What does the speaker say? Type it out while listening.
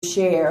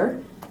share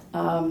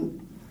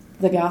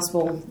the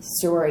gospel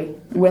story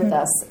with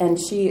us, and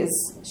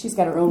she's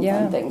got her own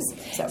fun things.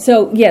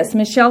 So yes,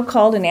 Michelle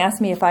called and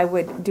asked me if I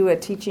would do a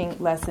teaching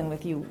lesson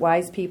with you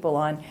wise people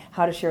on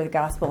how to share the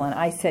gospel, and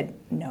I said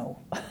no.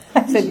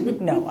 I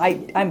said no,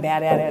 I'm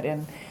bad at it,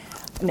 and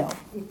no,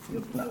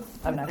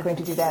 I'm not going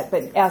to do that,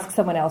 but ask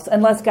someone else.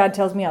 Unless God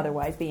tells me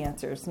otherwise, the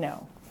answer is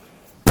no.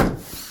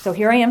 So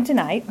here I am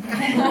tonight.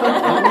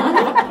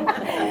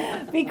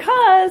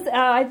 Because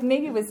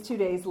maybe it was 2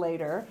 days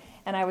later,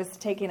 and I was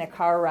taking a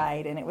car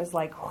ride, and it was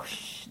like,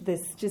 whoosh,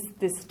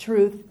 this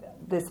truth,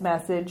 this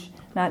message,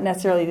 not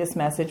necessarily this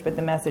message, but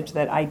the message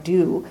that I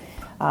do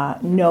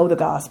know the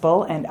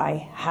gospel, and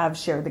I have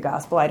shared the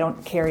gospel. I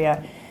don't carry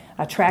a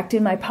tract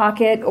in my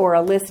pocket or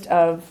a list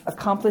of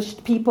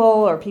accomplished people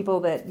or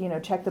people that,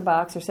 checked the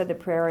box or said the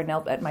prayer or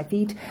knelt at my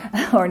feet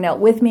or knelt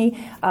with me.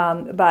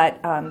 But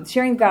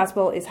sharing the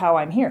gospel is how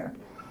I'm here.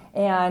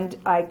 And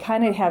I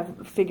kind of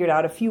have figured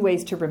out a few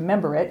ways to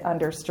remember it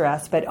under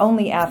stress, but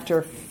only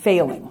after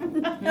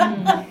failing.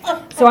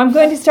 So I'm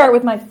going to start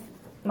with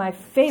my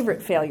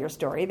favorite failure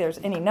story. There's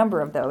any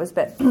number of those,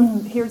 but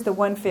here's the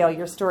one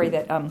failure story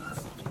that...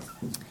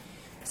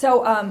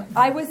 So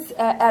I was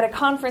at a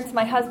conference.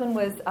 My husband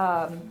was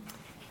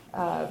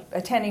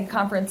attending a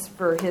conference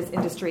for his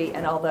industry,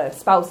 and all the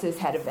spouses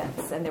had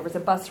events. And there was a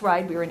bus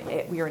ride. We were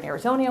in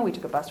Arizona. We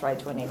took a bus ride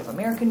to a Native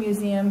American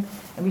museum,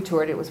 and we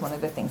toured. It was one of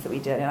the things that we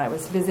did. And I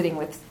was visiting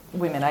with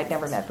women I'd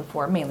never met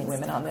before, mainly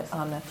women on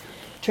the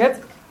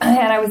trip.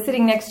 And I was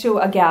sitting next to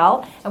a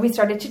gal, and we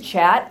started to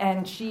chat.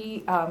 And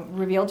she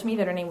revealed to me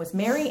that her name was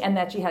Mary, and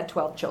that she had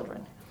 12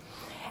 children.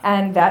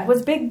 And that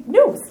was big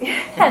news.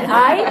 And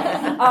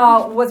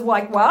I was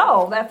like,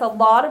 wow, that's a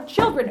lot of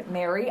children,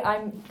 Mary.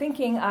 I'm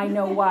thinking I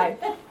know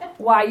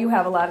why you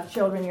have a lot of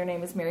children. Your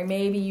name is Mary.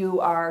 Maybe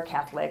you are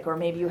Catholic, or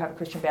maybe you have a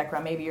Christian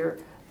background. Maybe you're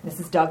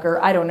Mrs. Duggar.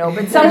 I don't know.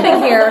 But something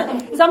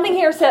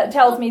here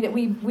tells me that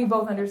we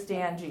both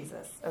understand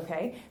Jesus,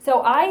 okay?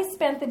 So I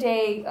spent the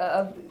day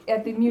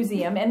at the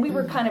museum, and we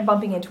were kind of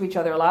bumping into each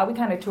other a lot. We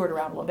kind of toured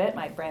around a little bit,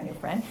 my brand new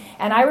friend.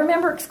 And I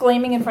remember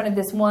exclaiming in front of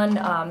this one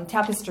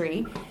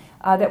tapestry,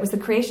 that was the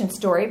creation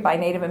story by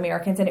Native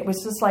Americans, and it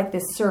was just like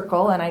this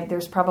circle, and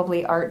there's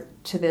probably art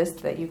to this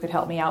that you could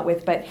help me out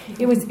with, but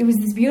it was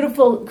this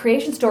beautiful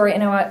creation story,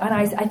 and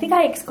I think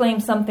I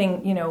exclaimed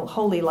something,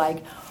 holy,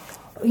 like,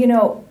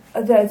 the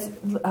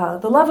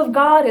love of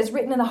God is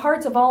written in the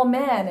hearts of all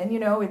men, and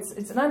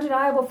it's an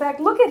undeniable fact.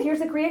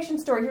 Here's the creation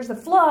story, here's the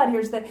flood, and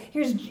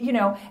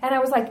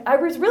I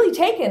was really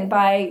taken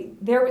by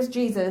there was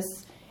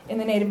Jesus in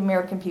the Native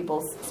American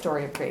people's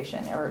story of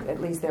creation, or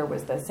at least there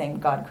was the same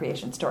God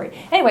creation story.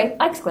 Anyway,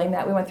 I exclaimed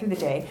that. We went through the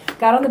day,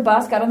 got on the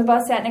bus,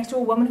 sat next to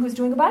a woman who was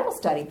doing a Bible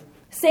study.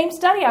 Same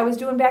study I was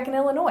doing back in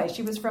Illinois.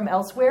 She was from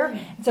elsewhere.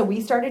 And so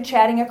we started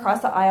chatting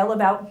across the aisle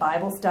about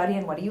Bible study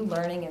and what are you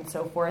learning and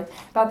so forth.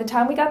 About the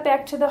time we got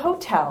back to the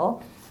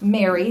hotel,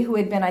 Mary, who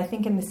had been, I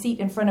think, in the seat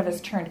in front of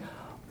us, turned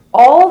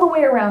all the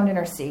way around in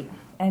her seat.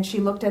 And she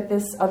looked at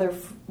this other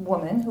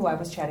woman who I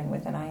was chatting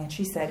with, and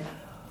she said,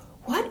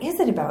 "What is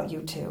it about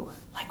you two?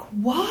 Like,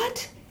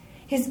 what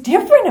is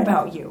different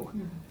about you?"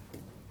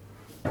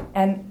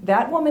 And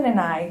that woman and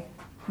I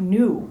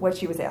knew what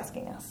she was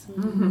asking us.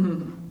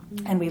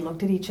 And we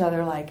looked at each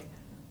other like,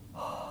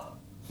 oh,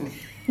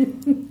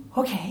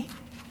 okay,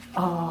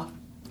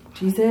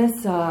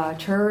 Jesus,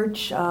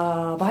 church,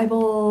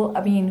 Bible.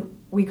 I mean,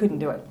 we couldn't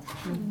do it.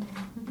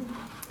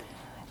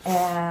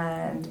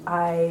 And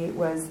I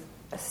was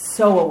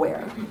so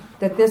aware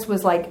that this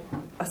was like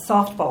a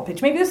softball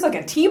pitch. Maybe this is like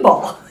a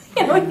t-ball.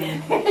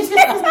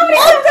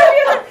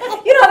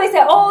 They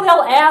say,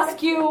 they'll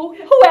ask you.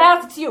 Who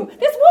asks you?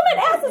 This woman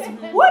asks us,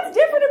 what's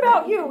different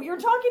about you? You're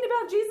talking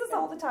about Jesus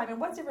all the time, and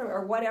what's different,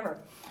 or whatever.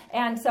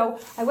 And so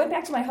I went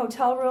back to my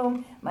hotel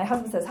room. My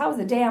husband says, how was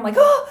the day? I'm like,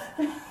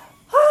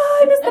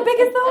 I missed the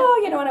biggest,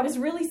 and I was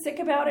really sick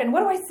about it. And what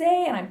do I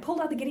say? And I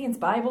pulled out the Gideon's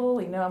Bible,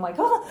 I'm like,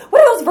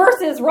 what are those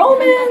verses?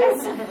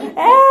 Romans,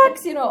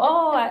 Acts, and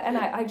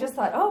I just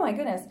thought, oh my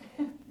goodness.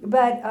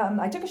 But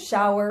I took a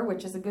shower,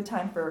 which is a good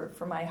time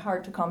for my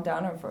heart to calm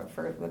down, or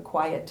for the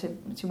quiet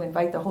to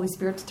invite the Holy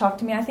Spirit to talk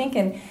to me, I think.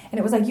 And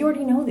it was like, you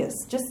already know this.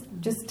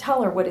 Just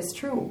tell her what is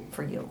true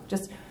for you.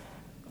 Just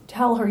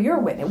tell her your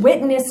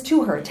witness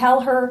to her.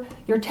 Tell her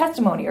your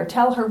testimony, or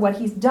tell her what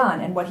he's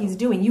done and what he's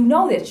doing. You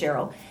know this,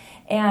 Cheryl.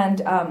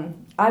 And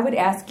I would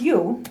ask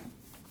you,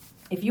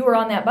 if you were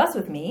on that bus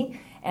with me,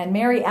 and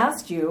Mary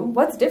asked you,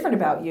 what's different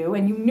about you,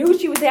 and you knew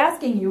she was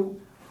asking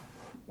you,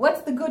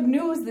 what's the good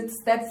news that's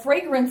that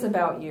fragrance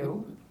about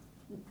you,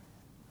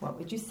 what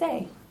would you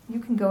say? You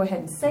can go ahead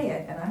and say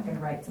it, and I'm going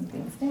to write some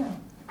things down.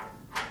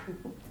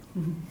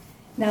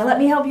 Now, let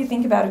me help you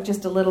think about it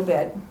just a little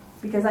bit,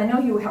 because I know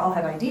you all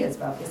have ideas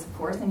about this, of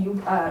course, and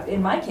you,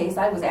 in my case,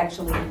 I was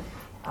actually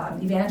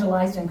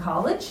evangelized in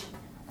college,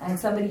 and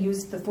somebody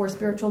used the 4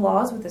 Spiritual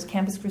Laws with this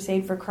Campus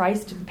Crusade for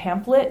Christ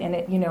pamphlet, and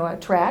it, a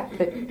tract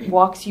that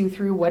walks you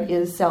through what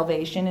is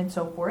salvation and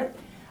so forth.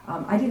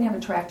 I didn't have a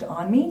tract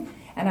on me,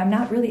 and I'm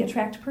not really a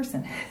tract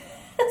person.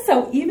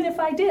 So even if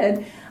I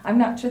did, I'm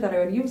not sure that I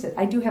would use it.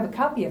 I do have a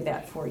copy of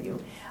that for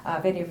you,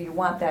 if any of you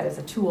want that as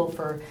a tool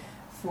for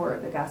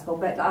the gospel.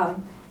 But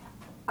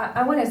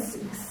I want to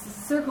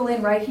circle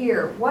in right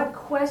here. What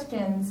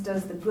questions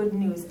does the good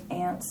news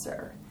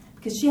answer?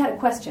 Because she had a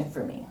question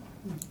for me.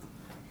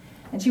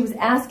 And she was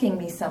asking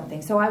me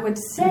something. So I would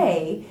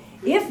say,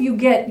 if you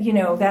get,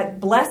 that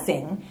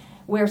blessing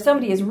where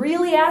somebody is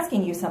really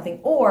asking you something,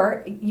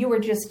 or you were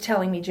just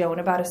telling me, Joan,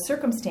 about a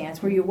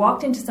circumstance where you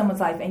walked into someone's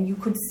life and you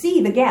could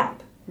see the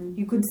gap.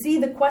 You could see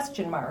the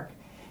question mark.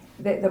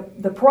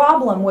 The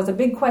problem was a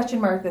big question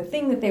mark, the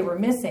thing that they were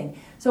missing.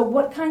 So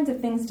what kinds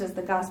of things does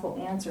the gospel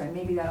answer? And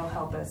maybe that'll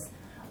help us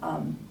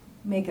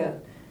make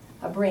a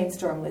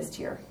brainstorm list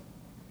here.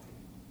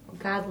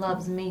 God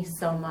loves me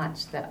so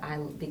much that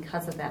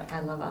because of that,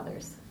 I love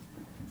others.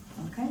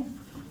 Okay.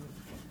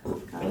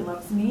 God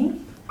loves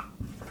me,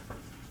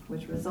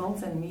 which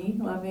results in me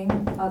loving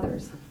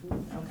others.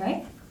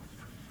 Okay?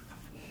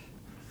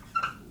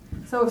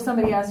 So if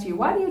somebody asks you,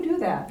 why do you do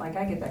that? Like,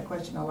 I get that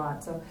question a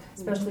lot. So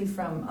especially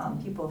from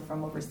people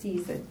from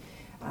overseas that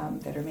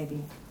are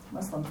maybe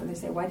Muslim, so they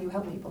say, why do you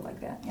help people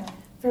like that? Yeah.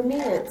 For me,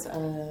 it's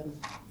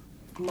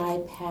my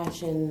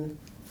passion.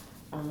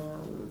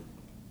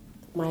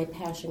 My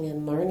passion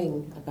in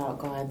learning about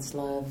God's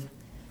love,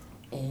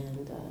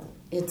 and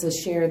it's a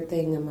shared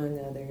thing among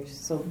others.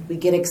 So we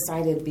get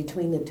excited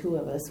between the two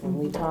of us when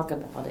we talk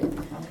about it.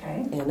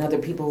 Okay. And other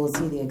people will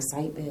see the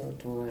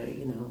excitement, or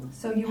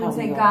So you how would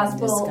say we all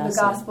gospel. The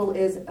discuss gospel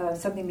is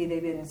something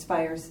that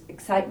inspires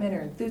excitement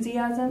or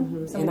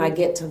enthusiasm. it. And I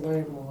get to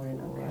learn more and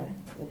more.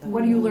 Okay.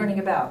 What are you learning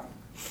about?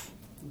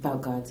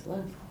 About God's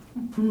love,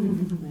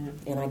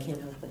 and I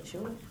can't help but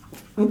show it.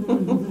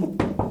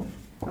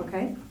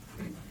 Okay.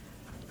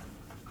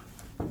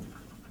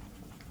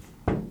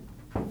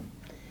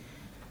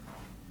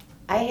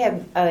 I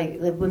have,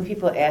 when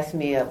people ask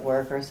me at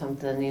work or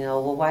something,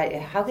 well, why?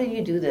 How can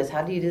you do this?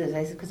 How do you do this?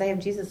 I said, because I have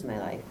Jesus in my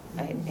life.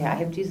 I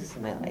have Jesus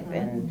in my life,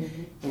 and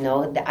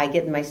I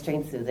get my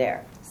strength through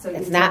there. So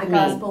it's you not the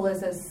gospel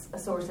is a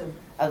source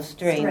of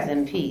strength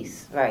and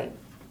peace, right?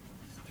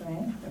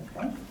 Strength.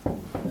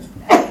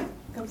 Okay.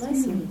 God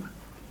bless you.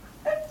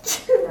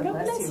 God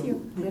bless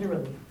you.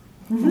 Literally.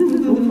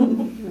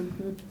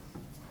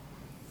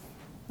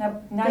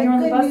 Now you're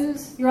on the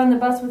bus. You're on the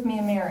bus with me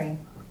and Mary.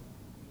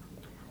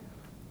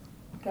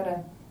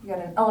 You got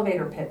an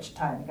elevator pitch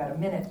time. You got a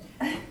minute.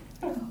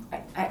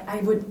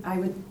 I would,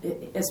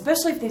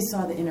 especially if they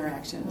saw the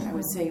interaction, I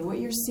would say what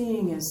you're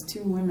seeing is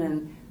two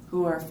women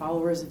who are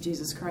followers of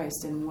Jesus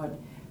Christ, and what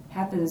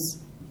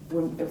happens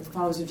with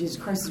followers of Jesus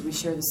Christ is we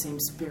share the same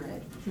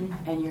spirit,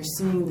 and you're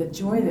seeing the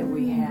joy that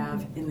we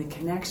have in the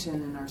connection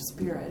in our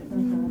spirit,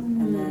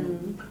 and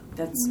then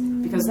that's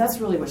because that's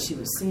really what she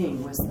was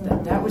seeing, was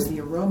that was the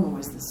aroma,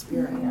 was the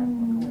spirit.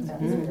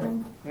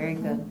 Very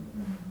good.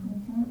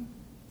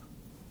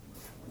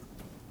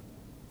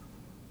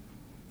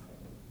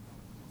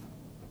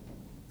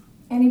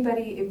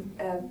 Anybody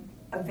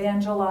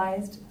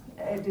evangelized?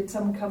 Did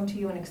someone come to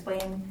you and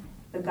explain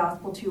the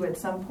gospel to you at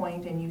some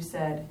point and you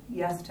said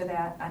yes to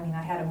that? I mean,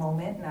 I had a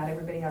moment. Not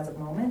everybody has a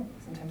moment.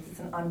 Sometimes it's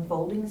an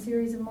unfolding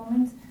series of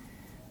moments.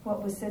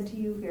 What was said to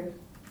you here?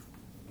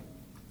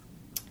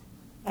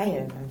 I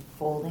had an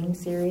unfolding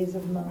series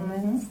of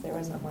moments. There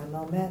wasn't one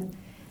moment.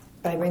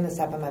 But I bring this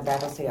up in my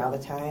Bible study all the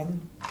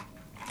time.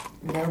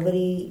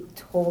 Nobody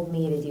told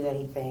me to do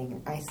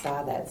anything. I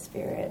saw that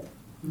spirit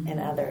in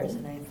others,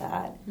 and I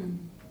thought,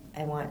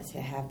 I want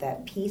to have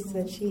that peace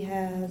that she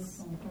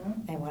has.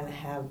 I want to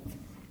have,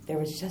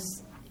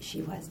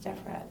 she was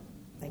different.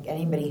 Like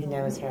anybody who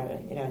knows her,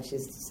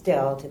 she's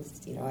still,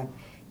 I've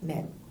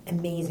met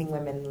amazing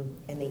women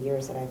in the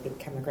years that I've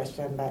become a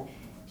Christian, but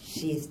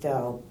she's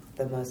still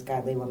the most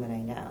godly woman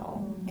I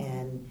know.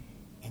 And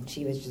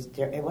she was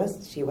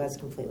she was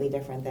completely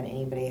different than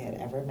anybody I had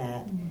ever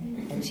met.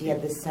 And she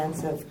had this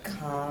sense of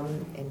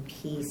calm and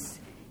peace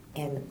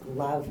and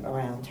love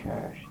around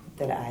her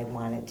that I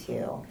wanted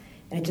to.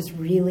 And it just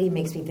really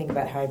makes me think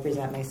about how I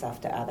present myself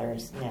to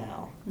others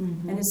now.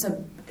 And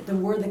the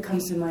word that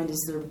comes to mind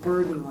is they're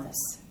burdenless.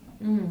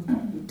 You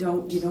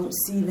don't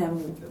see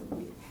them.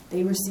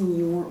 They were seeing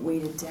you weren't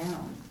weighted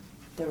down.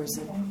 There was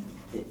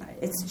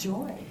it's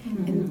joy.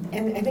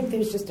 And I think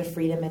there's just a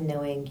freedom in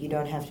knowing you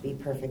don't have to be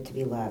perfect to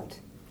be loved.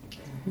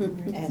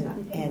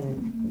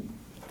 And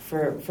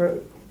for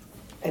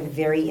a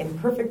very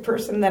imperfect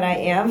person that I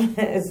am,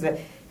 is a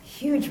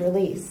huge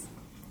release.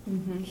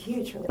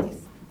 Huge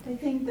release. I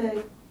think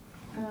that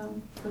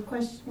some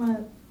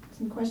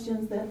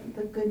questions that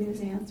the good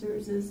news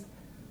answers is,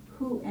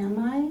 who am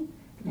I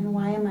and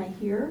why am I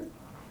here?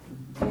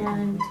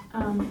 And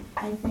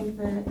I think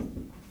that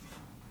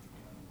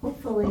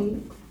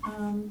hopefully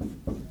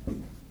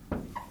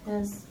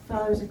as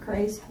followers of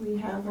Christ we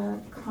have a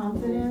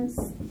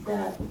confidence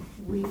that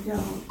we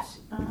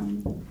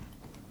don't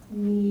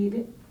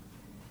need.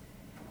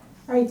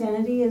 Our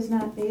identity is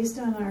not based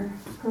on our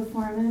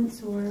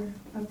performance or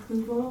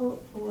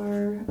approval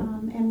or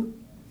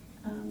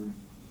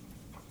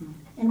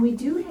And we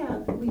do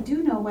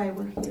know why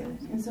we're here,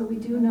 and so we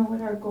do know what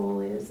our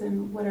goal is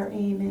and what our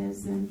aim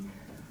is, and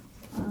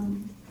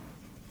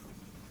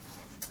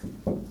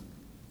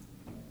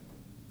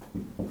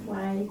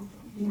why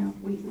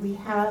we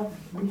have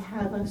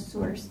a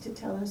source to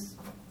tell us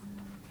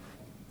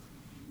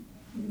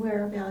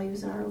where our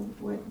values are,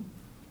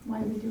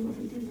 why we do what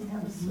we do. We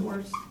have a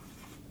source.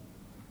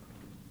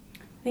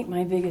 I think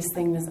my biggest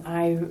thing was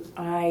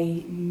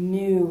I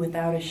knew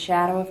without a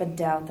shadow of a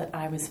doubt that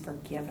I was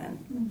forgiven.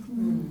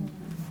 Mm-hmm.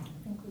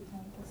 I think we've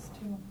had this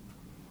too.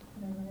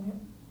 Did I write it?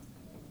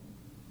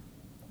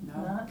 No.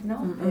 Not? No.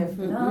 Mm-mm. If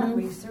not,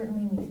 we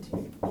certainly need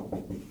to.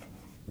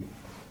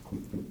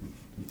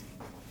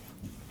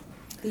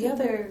 The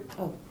other,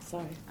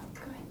 sorry.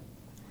 Go ahead.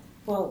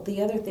 Well, the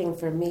other thing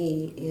for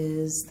me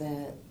is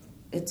that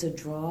it's a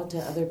draw to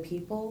other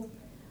people.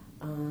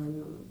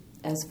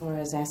 As far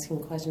as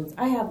asking questions,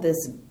 I have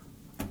this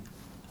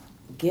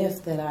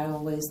gift that I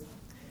always,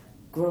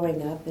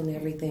 growing up and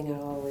everything, I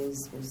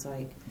always was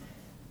like,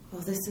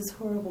 oh, this is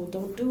horrible,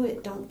 don't do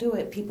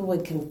it. People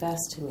would confess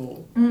to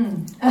me.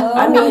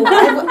 I mean,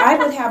 I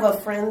would have a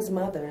friend's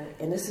mother,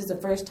 and this is the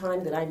first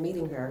time that I'm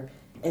meeting her,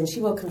 and she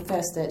will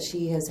confess that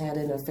she has had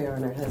an affair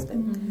on her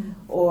husband. Mm-hmm.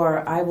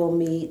 Or I will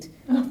meet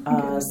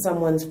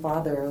someone's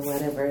father or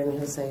whatever, and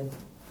he'll say,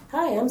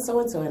 hi, I'm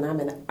so-and-so, and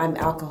I'm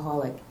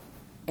alcoholic.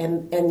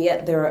 And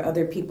yet there are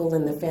other people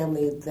in the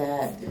family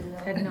that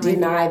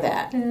deny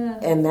that. Yeah.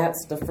 And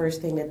that's the first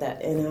thing and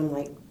I'm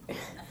like,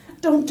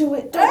 don't do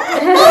it.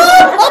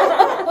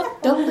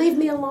 Don't leave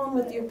me alone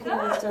with your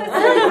parents.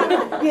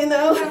 You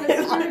know?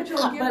 The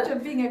spiritual gift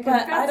of being a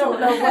confessor. But I don't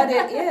know what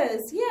it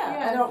is.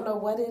 Yeah, I don't know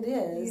what it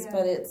is. Yeah.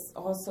 But it's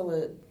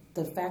also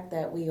the fact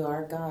that we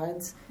are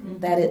God's, mm-hmm.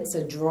 that it's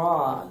a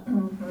draw,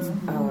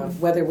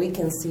 whether we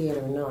can see it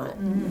or not.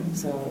 Mm-hmm.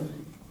 So...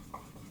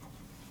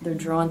 They're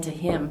drawn to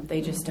Him.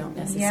 They just don't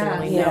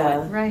necessarily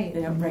know it. Right.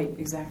 They don't, right,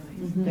 exactly.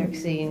 Mm-hmm. They're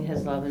seeing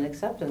His love and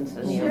acceptance.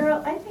 And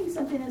Cheryl, I think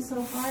something that's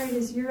so hard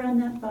is you're on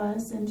that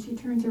bus and she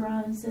turns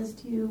around and says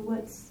to you,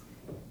 what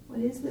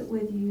is it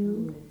with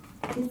you?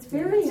 It's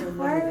very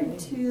hard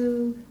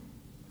to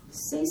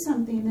say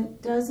something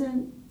that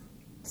doesn't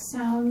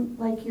sound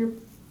like you're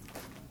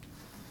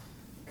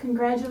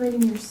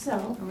congratulating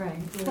yourself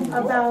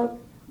about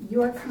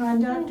your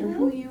conduct or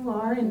who you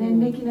are, and then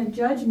making a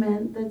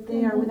judgment that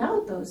they are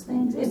without those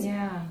things.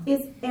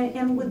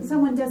 And when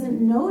someone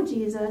doesn't know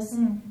Jesus,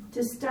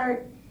 to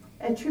start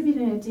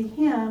attributing it to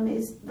Him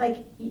is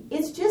like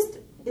it's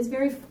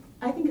very.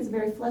 I think it's a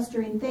very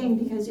flustering thing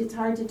because it's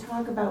hard to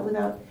talk about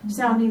without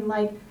sounding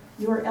like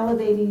you're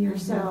elevating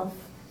yourself.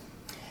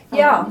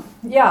 Yeah.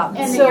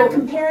 And so, you're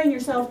comparing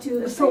yourself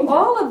to a stranger. So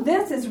all of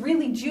this is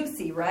really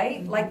juicy,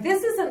 right? Like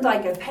this isn't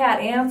like a pat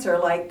answer,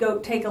 like go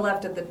take a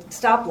left at the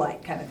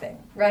stoplight kind of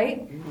thing,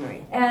 right?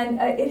 Right. And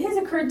it has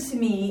occurred to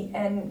me,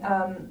 and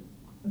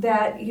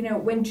that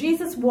when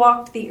Jesus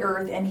walked the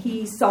earth and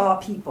He saw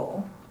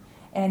people,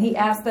 and He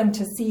asked them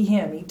to see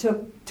Him, He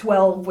took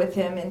 12 with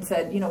Him and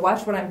said,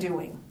 watch what I'm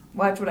doing.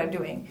 Watch what I'm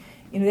doing.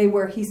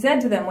 He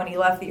said to them when He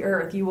left the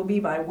earth, you will be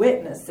my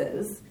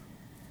witnesses.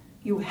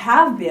 You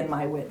have been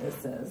my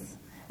witnesses,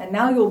 and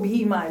now you'll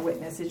be my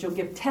witnesses. You'll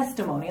give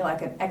testimony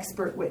like an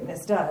expert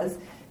witness does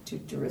to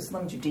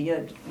Jerusalem,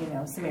 Judea,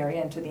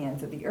 Samaria, and to the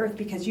ends of the earth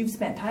because you've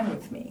spent time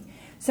with me.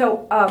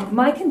 So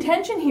my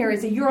contention here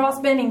is that you're all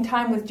spending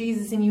time with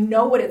Jesus and you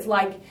know what it's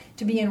like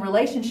to be in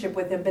relationship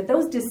with Him, but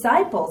those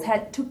disciples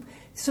took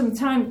some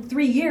time,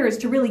 3 years,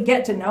 to really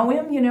get to know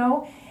Him,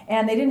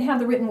 and they didn't have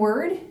the written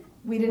word.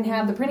 We didn't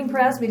have the printing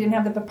press. We didn't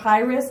have the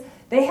papyrus.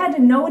 They had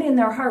to know it in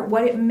their heart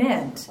what it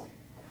meant,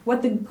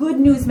 what the good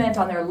news meant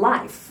on their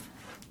life.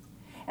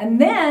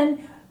 And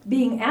then,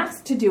 being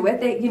asked to do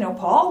it,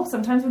 Paul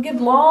sometimes would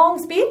give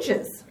long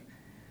speeches.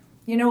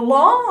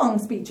 Long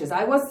speeches.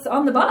 I was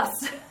on the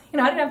bus. I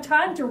didn't have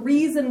time to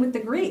reason with the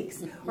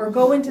Greeks or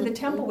go into the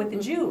temple with the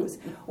Jews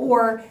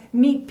or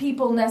meet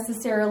people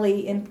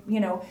necessarily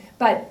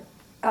but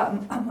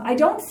I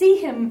don't see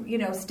him,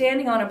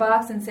 standing on a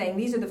box and saying,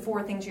 these are the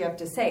 4 things you have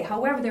to say.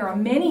 However, there are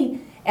many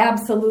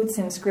absolutes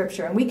in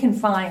Scripture, and we can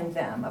find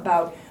them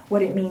about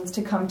what it means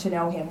to come to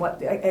know Him,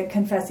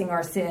 confessing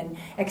our sin,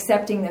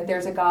 accepting that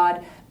there's a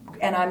God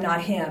and I'm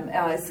not Him,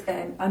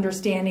 and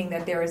understanding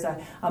that there is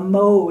a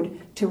mode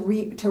to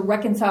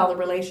reconcile the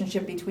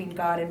relationship between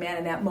God and man,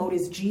 and that mode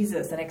is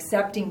Jesus, and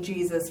accepting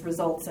Jesus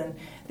results in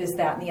this,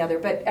 that, and the other.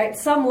 But at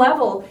some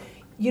level,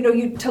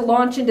 to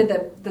launch into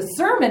the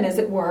sermon, as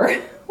it were,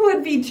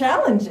 would be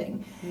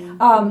challenging.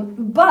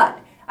 But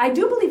I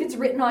do believe it's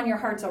written on your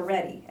hearts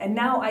already. And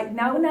now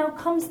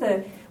comes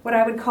what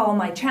I would call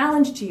my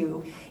challenge to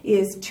you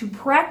is to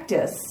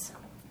practice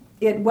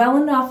it well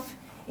enough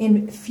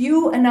in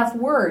few enough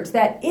words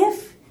that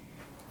if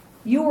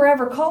you were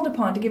ever called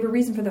upon to give a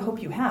reason for the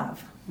hope you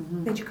have,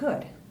 that you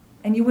could.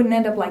 And you wouldn't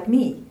end up like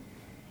me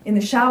in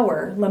the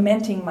shower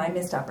lamenting my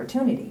missed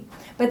opportunity.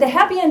 But the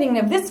happy ending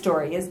of this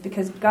story is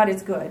because God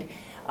is good.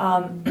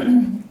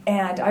 And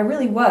I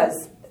really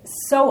was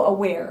so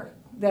aware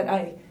that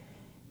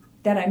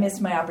I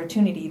missed my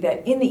opportunity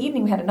that in the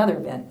evening we had another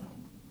event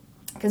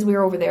because we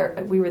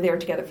were there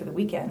together for the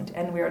weekend,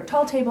 and we were at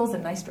tall tables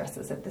and nice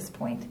dresses at this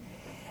point.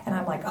 And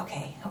I'm like,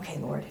 okay,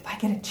 Lord, if I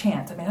get a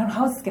chance, I mean, I don't know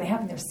how this is going to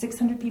happen. There's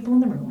 600 people in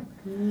the room.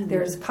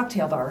 There's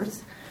cocktail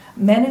bars,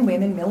 men and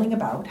women milling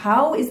about.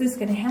 How is this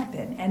going to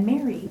happen? And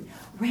Mary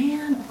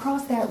ran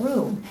across that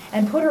room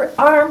and put her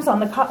arms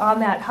on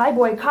that high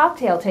boy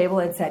cocktail table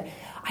and said,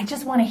 I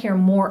just want to hear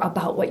more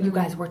about what you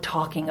guys were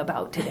talking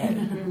about today.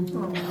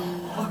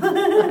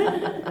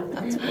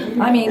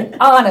 I mean,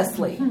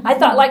 honestly, I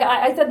thought, like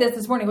I said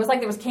this morning, it was like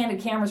there was candid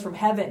cameras from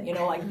heaven,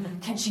 like,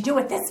 can she do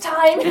it this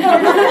time? Maybe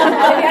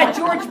at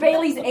George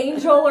Bailey's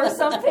Angel or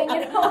something,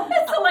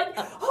 So like,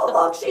 oh,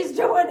 look, she's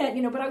doing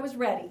it, but I was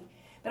ready.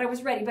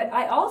 But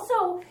I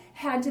also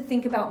had to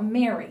think about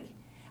Mary.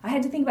 I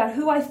had to think about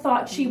who I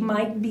thought she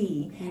might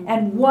be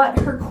and what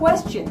her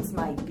questions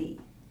might be.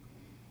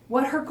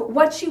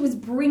 What she was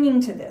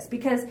bringing to this,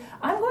 because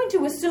I'm going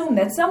to assume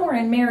that somewhere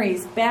in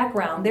Mary's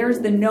background there's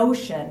the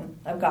notion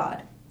of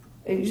God,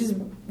 it's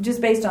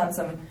just based on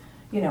some,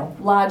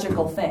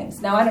 logical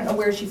things. Now I don't know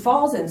where she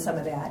falls in some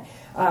of that.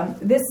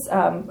 This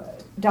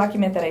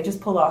document that I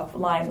just pulled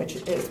offline, which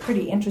is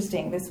pretty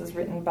interesting. This was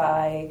written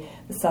by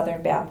the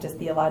Southern Baptist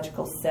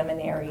Theological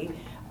Seminary,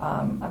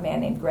 a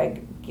man named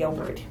Greg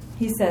Gilbert.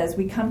 He says,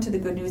 we come to the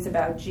good news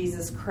about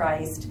Jesus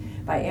Christ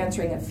by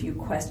answering a few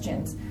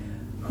questions.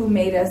 Who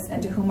made us,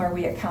 and to whom are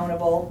we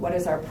accountable? What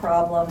is our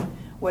problem?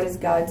 What is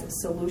God's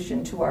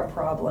solution to our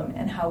problem?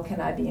 And how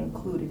can I be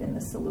included in the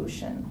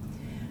solution?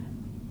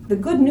 The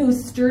good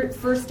news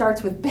first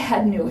starts with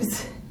bad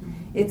news.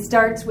 It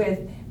starts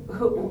with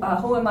who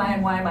am I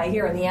and why am I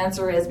here? And the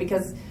answer is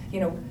because,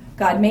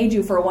 God made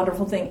you for a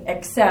wonderful thing,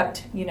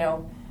 except,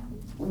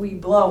 we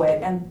blow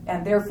it.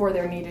 And therefore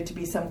there needed to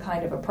be some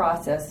kind of a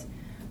process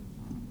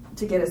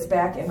to get us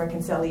back in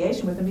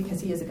reconciliation with him,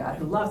 because he is a God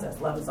who loves us.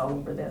 Love is all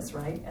over this,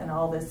 right? And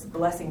all this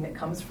blessing that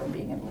comes from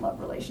being in a love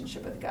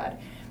relationship with God.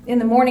 In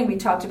the morning, we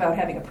talked about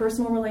having a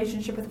personal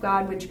relationship with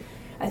God, which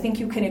I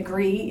think you can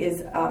agree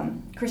is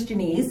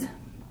Christianese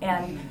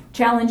and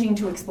challenging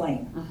to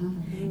explain.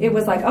 It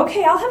was like,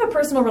 okay, I'll have a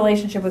personal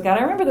relationship with God.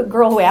 I remember the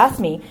girl who asked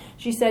me,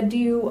 she said, do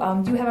you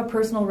have a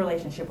personal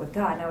relationship with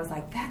God? And I was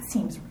like, that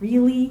seems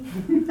really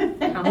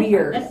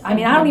weird. I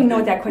mean, I don't even know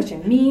what that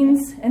question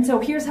means. And so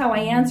here's how I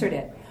answered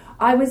it.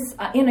 I was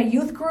in a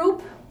youth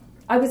group.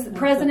 I was the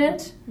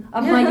president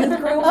of my youth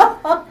group.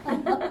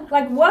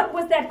 Like, what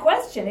was that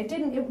question? It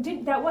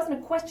didn't. That wasn't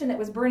a question that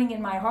was burning in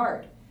my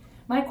heart.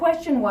 My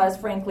question was,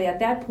 frankly, at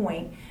that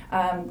point,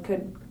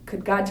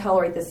 could God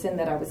tolerate the sin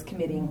that I was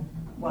committing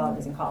while I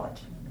was in college?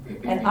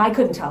 And I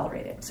couldn't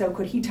tolerate it. So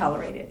could he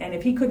tolerate it? And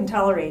if he couldn't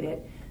tolerate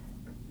it,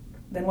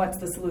 then what's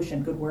the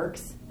solution? Good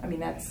works? I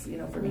mean, that's,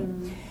 for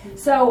me.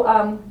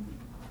 So,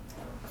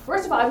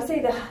 first of all, I would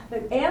say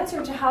the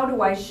answer to how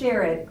do I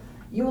share it,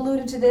 you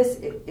alluded to this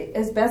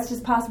as best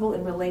as possible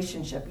in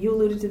relationship. You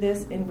alluded to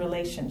this in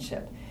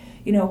relationship.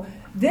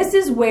 This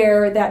is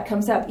where that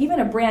comes up.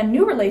 Even a brand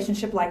new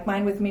relationship like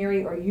mine with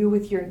Mary, or you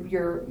with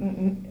your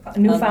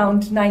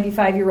newfound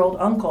 95-year-old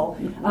uncle,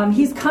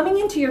 he's coming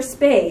into your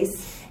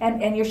space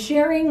and you're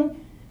sharing,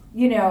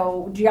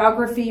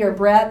 geography or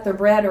breadth or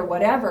bread or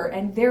whatever,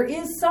 and there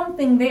is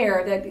something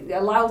there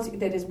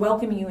that is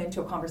welcoming you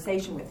into a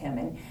conversation with him.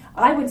 And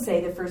I would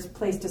say the first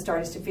place to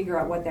start is to figure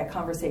out what that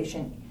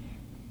conversation,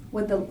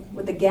 what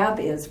the gap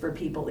is for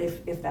people,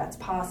 if that's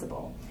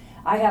possible.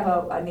 I have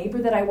a neighbor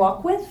that I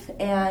walk with,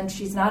 and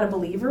she's not a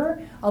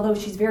believer, although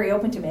she's very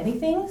open to many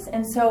things.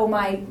 And so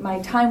my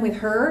time with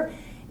her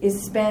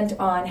is spent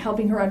on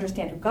helping her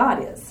understand who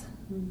God is.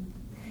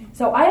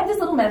 So I have this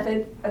little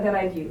method that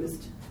I've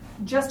used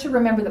just to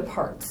remember the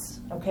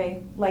parts,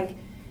 okay? Like,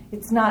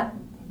 it's not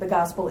the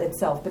gospel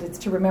itself, but it's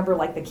to remember,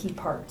 like, the key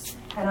parts.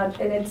 And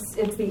it's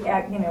the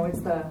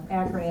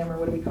acronym, or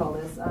what do we call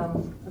this?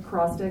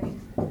 Acrostic.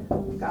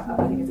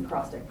 I think it's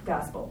acrostic.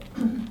 Gospel.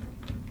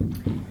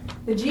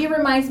 The G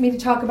reminds me to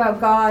talk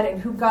about God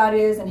and who God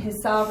is and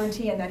his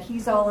sovereignty, and that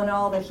he's all in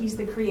all, that he's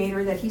the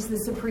creator, that he's the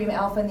supreme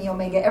alpha and the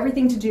omega,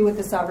 everything to do with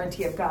the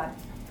sovereignty of God.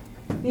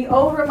 The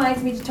O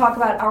reminds me to talk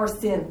about our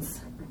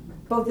sins,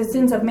 both the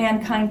sins of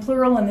mankind,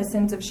 plural, and the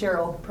sins of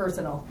Cheryl,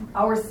 personal.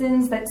 Our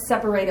sins that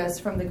separate us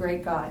from the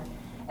great God.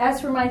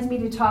 S reminds me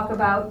to talk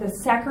about the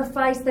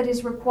sacrifice that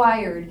is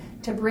required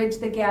to bridge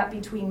the gap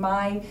between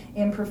my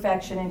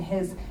imperfection and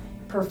his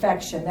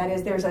perfection. That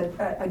is, there's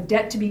a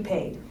debt to be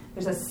paid.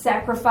 There's a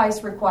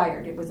sacrifice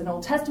required. It was an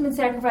Old Testament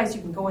sacrifice.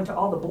 You can go into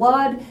all the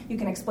blood. You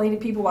can explain to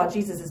people why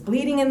Jesus is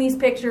bleeding in these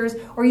pictures,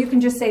 or you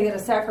can just say that a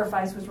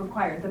sacrifice was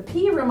required. The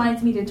P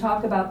reminds me to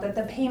talk about that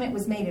the payment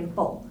was made in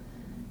full.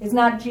 It's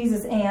not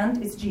Jesus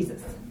and, it's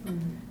Jesus.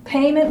 Mm-hmm.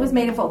 Payment was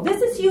made in full.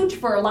 This is huge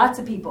for lots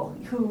of people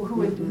who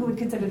would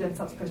consider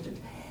themselves Christians.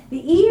 The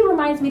E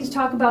reminds me to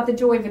talk about the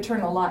joy of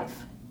eternal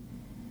life.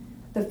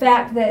 The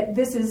fact that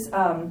this is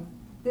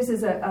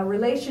a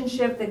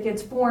relationship that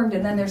gets formed,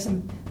 and then there's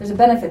a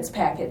benefits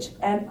package.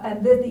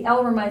 And the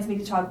L reminds me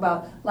to talk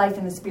about life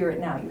in the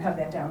spirit now. You have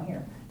that down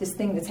here. this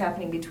thing that's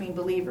happening between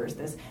believers,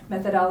 this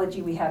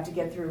methodology we have to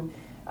get through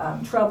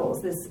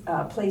troubles, this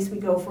place we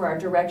go for our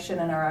direction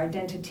and our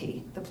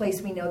identity, the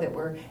place we know that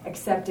we're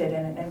accepted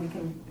and we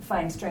can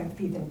find strength,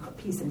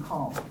 peace, and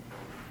calm.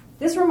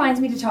 This reminds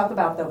me to talk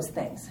about those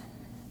things.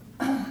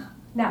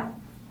 Now,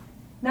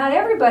 not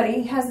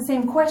everybody has the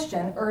same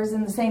question or is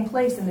in the same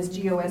place in this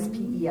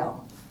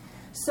GOSPEL.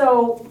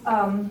 So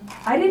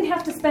I didn't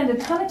have to spend a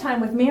ton of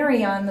time with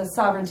Mary on the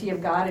sovereignty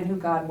of God and who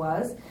God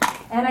was,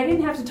 and I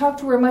didn't have to talk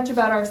to her much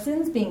about our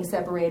sins being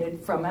separated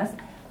from us,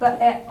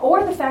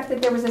 or the fact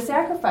that there was a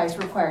sacrifice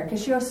required,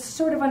 because she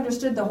sort of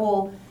understood the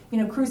whole,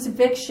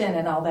 crucifixion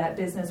and all that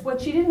business.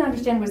 What she didn't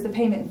understand was the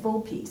payment in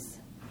full piece.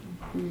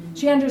 Mm-hmm.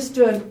 She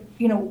understood,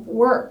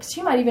 works.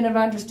 She might even have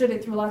understood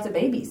it through lots of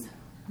babies.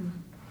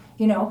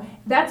 Mm-hmm.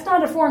 That's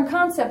not a foreign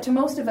concept to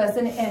most of us,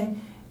 and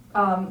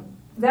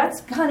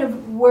that's kind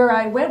of where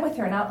I went with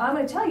her. Now, I'm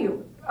going to tell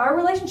you, our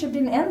relationship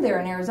didn't end there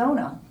in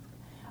Arizona.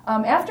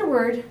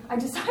 Afterward, I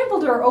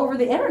discipled her over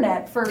the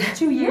internet for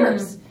 2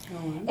 years.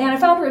 And I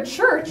found her a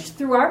church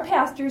through our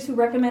pastors who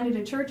recommended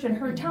a church in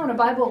her town, a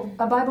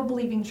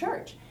Bible-believing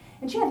church.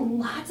 And she had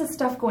lots of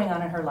stuff going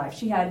on in her life.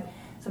 She had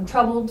some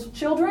troubled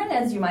children,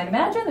 as you might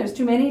imagine. There's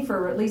too many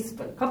for at least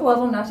a couple of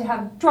them not to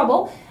have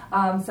trouble.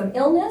 Some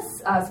illness,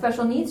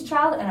 special needs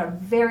child, and a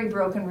very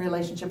broken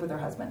relationship with her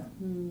husband.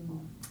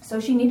 So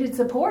she needed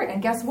support.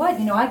 And guess what?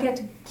 I get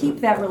to keep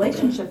that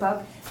relationship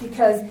up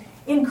because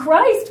in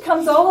Christ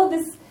comes all of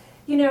this,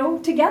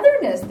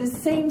 togetherness, this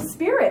same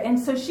spirit. And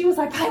so she was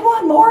like, I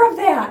want more of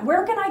that.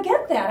 Where can I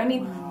get that? I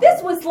mean,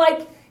 this was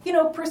like,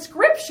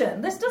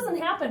 prescription. This doesn't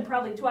happen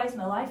probably twice in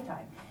a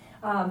lifetime.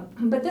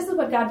 But this is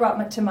what God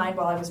brought to mind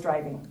while I was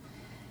driving.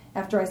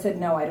 After I said,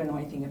 no, I don't know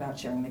anything about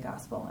sharing the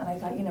gospel. And I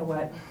thought, you know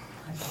what?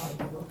 I probably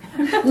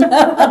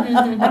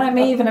do. And I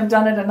may even have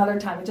done it another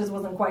time. It just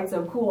wasn't quite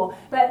so cool.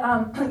 But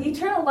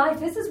eternal life,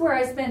 this is where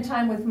I spent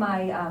time with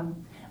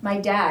my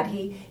dad.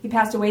 He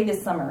passed away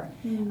this summer.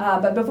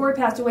 But before he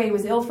passed away, he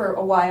was ill for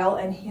a while,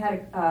 and he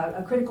had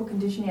a critical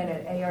condition. He had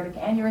an aortic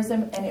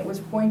aneurysm, and it was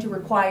going to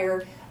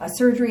require a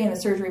surgery, and the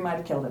surgery might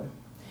have killed him.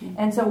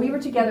 And so we were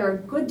together a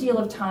good deal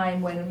of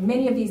time when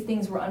many of these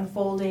things were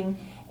unfolding,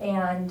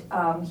 and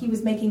he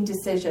was making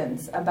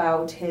decisions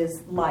about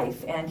his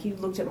life. And he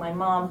looked at my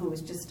mom, who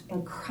was just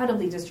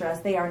incredibly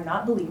distressed. They are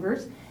not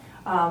believers.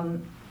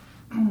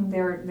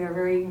 They're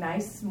very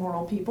nice,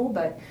 moral people,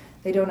 but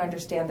they don't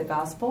understand the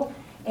gospel.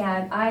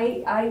 And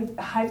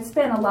I've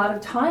spent a lot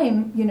of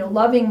time,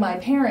 loving my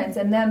parents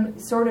and them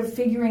sort of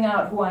figuring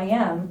out who I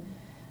am,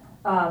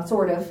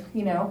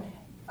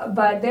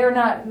 But they're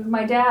not.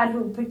 My dad,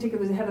 who particularly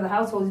was the head of the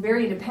household, is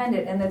very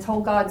independent, and this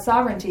whole God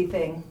sovereignty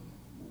thing.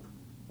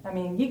 I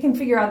mean, you can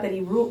figure out that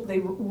he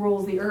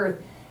rules the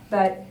earth,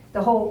 but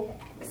the whole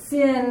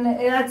sin,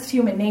 that's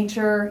human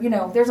nature.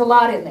 There's a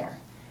lot in there.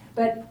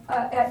 But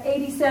at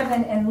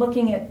 87 and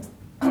looking at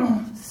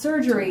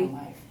surgery,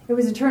 it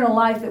was eternal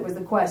life that was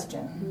the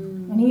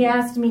question. And he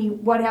asked me,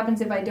 what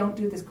happens if I don't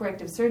do this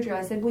corrective surgery?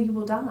 I said, well, you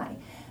will die.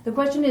 The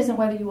question isn't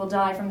whether you will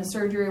die from the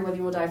surgery or whether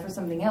you will die from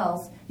something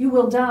else. You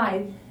will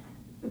die.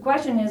 The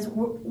question is,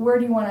 where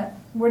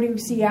do you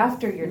see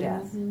after your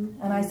death?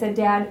 And I said,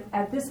 Dad,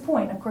 at this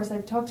point, of course,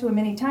 I've talked to him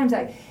many times.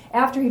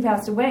 After he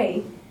passed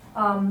away,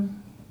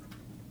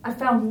 I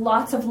found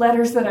lots of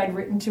letters that I'd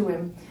written to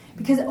him.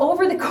 Because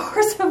over the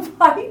course of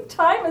my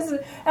time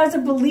as a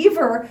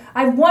believer,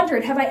 I've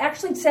wondered, have I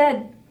actually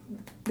said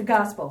the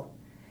gospel?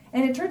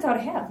 And it turns out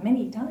I have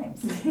many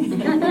times.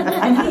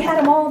 And he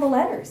had all the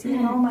letters. He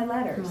had all my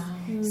letters.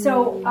 Wow.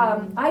 So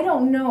I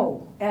don't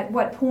know at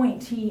what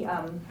point he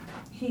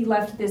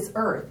left this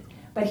earth,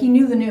 but he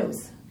knew the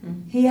news.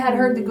 He had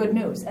heard the good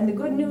news. And the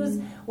good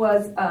news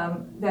was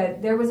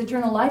that there was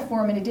eternal life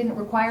for him, and it didn't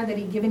require that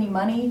he give any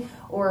money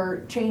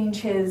or change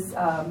his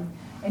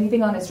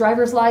anything on his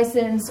driver's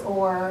license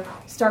or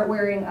start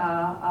wearing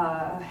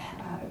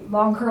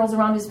long curls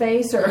around his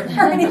face or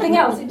anything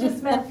else. It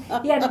just meant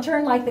he had to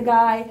turn like the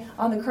guy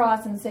on the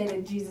cross and say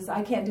to Jesus,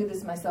 I can't do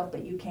this myself,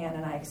 but you can,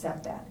 and I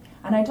accept that.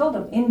 And I told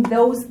him,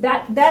 that was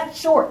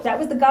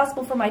the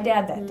gospel for my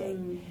dad that day.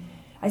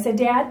 I said,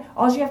 Dad,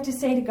 all you have to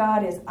say to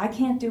God is, I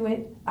can't do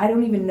it. I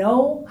don't even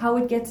know how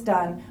it gets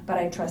done, but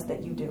I trust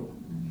that you do.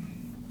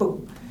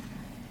 Boom.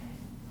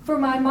 For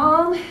my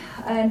mom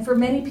and for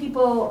many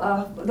people,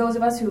 those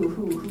of us who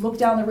look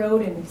down the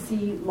road and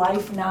see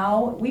life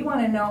now, we want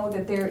to know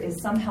that there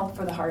is some help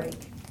for the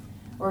heartache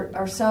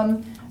or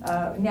some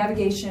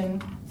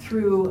navigation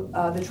through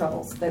the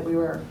troubles that we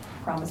were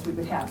promised we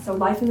would have. So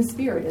life in the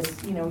spirit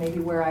is, maybe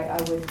where I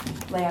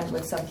would land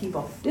with some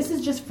people. This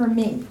is just for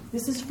me.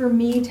 This is for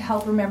me to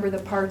help remember the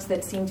parts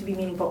that seem to be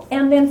meaningful,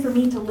 and then for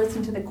me to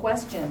listen to the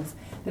questions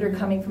that are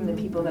coming from the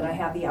people that I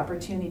have the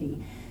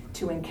opportunity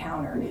to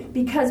encounter.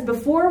 Because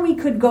before we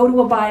could go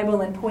to a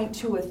Bible and point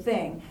to a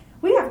thing,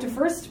 we have to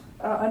first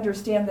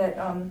understand that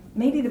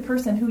maybe the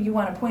person who you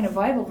want to point a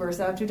Bible verse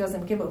out to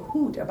doesn't give a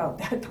hoot about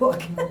that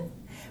book.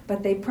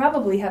 But they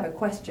probably have a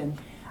question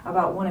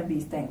about one of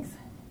these things.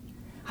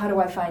 How do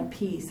I find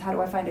peace? How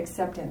do I find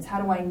acceptance? How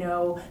do I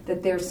know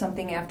that there's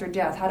something after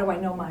death? How do I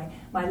know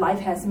my life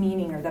has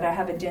meaning, or that I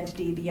have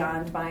identity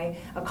beyond my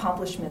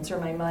accomplishments or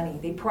my money?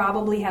 They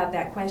probably have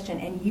that question,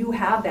 and you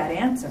have that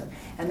answer,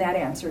 and that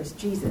answer is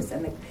Jesus.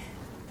 And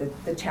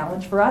the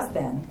challenge for us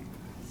then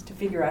is to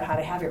figure out how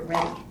to have it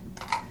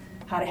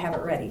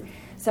ready.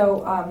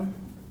 So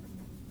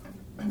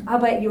I'll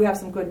bet you have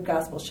some good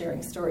gospel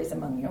sharing stories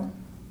among you.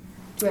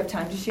 Do we have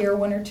time to share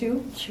one or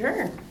two?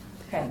 Sure.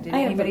 Okay. Did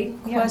I anybody?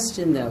 have a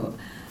question, though.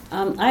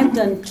 I've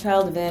done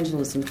child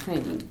evangelism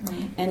training,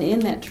 and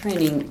in that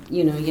training,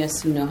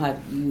 yes, how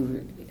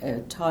you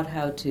taught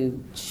how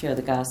to share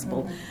the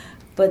gospel,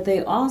 but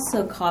they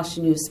also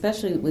caution you,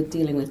 especially with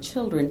dealing with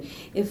children,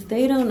 if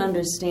they don't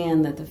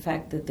understand that the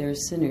fact that they're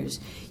sinners,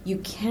 you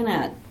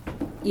cannot,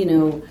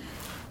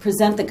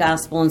 present the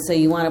gospel and say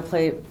you want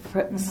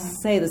to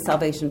say the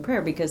salvation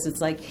prayer, because it's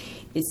like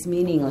it's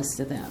meaningless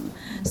to them.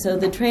 So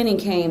the training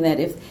came that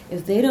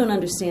if they don't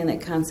understand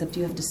that concept,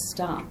 you have to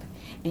stop,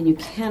 and you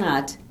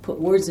cannot put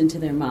words into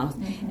their mouth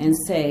and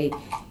say,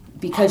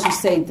 because you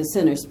say the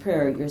sinner's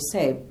prayer, you're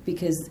saved.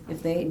 Because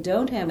if they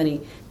don't have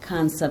any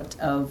concept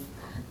of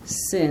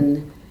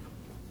sin,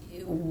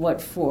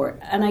 what for?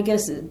 And I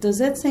guess, does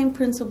that same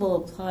principle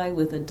apply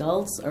with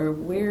adults, or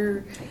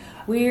where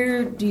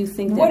do you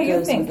think that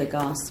goes with the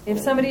gospel? If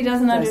somebody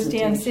doesn't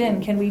understand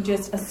sin, can we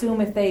just assume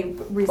if they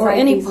recite or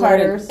any these part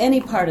letters? of any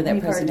part of that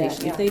presentation, part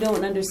of that, if they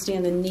don't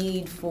understand the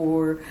need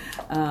for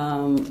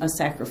a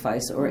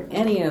sacrifice or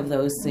any of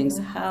those things,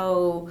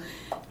 how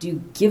do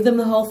you give them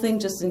the whole thing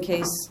just in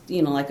case,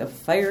 like a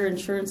fire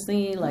insurance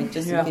thingy, like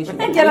just in case you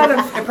get out of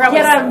it probably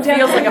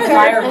feels like a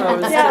fire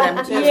hose to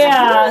them too.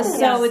 Yeah, so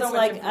Yeah, it's so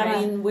like,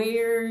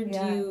 where do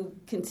you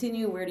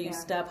continue? Where do you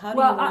stop? How do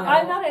you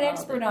I'm not an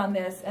expert on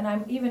this, and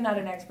I'm even not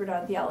an expert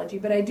on theology,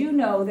 but I do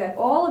know that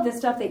all of the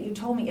stuff that you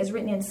told me is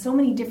written in so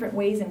many different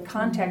ways and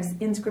contexts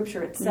in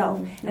Scripture itself.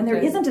 And there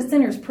isn't a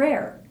sinner's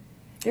prayer.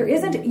 There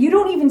isn't. You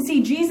don't even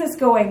see Jesus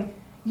going,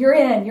 you're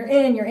in, you're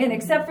in, you're in,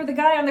 except for the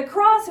guy on the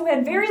cross who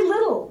had very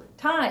little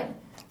time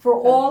for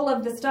all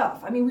of the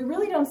stuff. We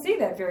really don't see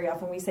that very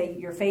often. We say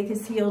your faith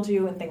has healed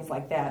you and things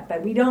like that,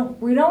 but we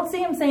don't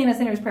see him saying a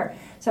sinner's prayer.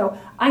 So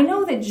I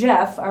know that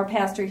Jeff, our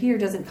pastor here,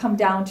 doesn't come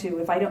down to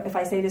if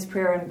I say this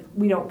prayer and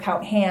we don't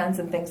count hands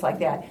and things like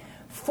that,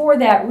 for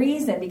that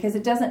reason, because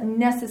it doesn't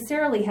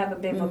necessarily have a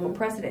biblical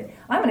precedent.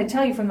 I'm going to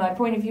tell you, from my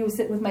point of view,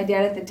 sitting with my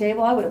dad at the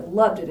table, I would have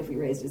loved it if he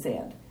raised his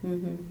hand.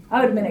 I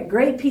would have been at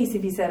great peace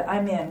if he said,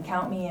 I'm in,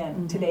 count me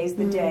in, today's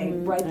the day,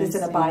 write this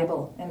in a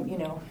Bible, and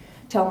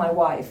tell my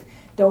wife.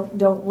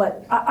 Don't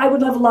let. I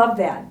would have loved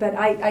that, but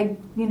I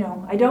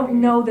don't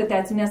know that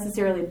that's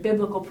necessarily a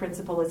biblical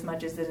principle as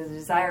much as it is a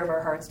desire of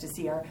our hearts to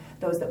see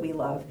those that we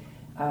love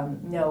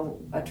know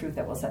a truth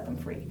that will set them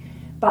free.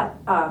 But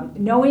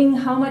knowing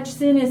how much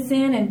sin is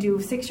sin, and do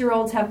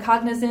 6-year-olds have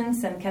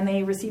cognizance, and can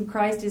they receive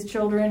Christ as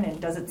children, and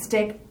does it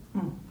stick?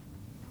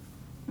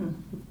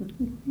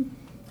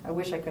 I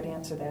wish I could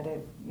answer that.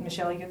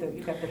 Michelle, you got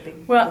the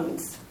big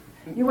boots.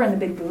 You were in the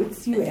big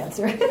boots. You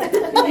answer.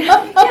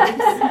 Yes.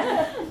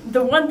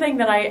 The one thing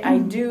that I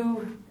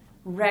do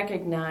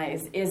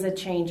recognize is a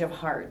change of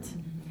heart.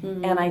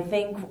 And I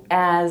think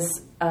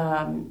as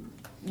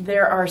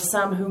there are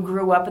some who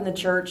grew up in the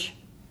church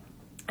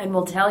and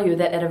will tell you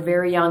that at a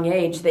very young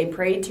age they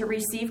prayed to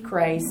receive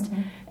Christ,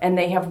 and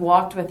they have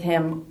walked with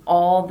him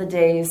all the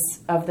days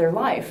of their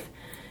life.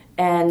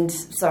 And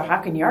so how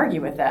can you argue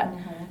with that?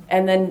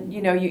 And then,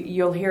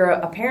 you'll hear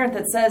a parent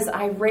that says,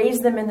 I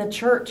raised them in the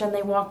church and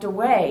they walked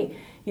away.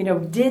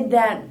 Did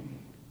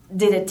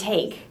it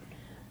take?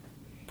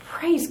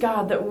 Praise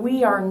God that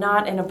we are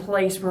not in a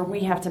place where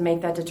we have to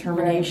make that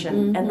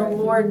determination. And the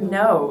Lord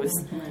knows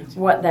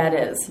what that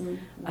is.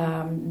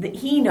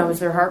 He knows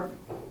their heart,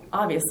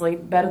 obviously,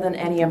 better than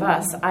any of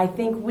us. I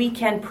think we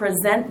can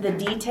present the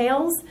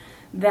details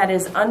that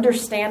is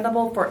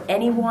understandable for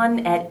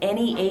anyone at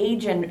any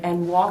age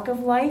and walk of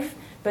life,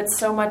 but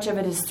so much of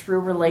it is through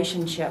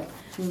relationship.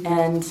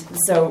 And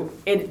so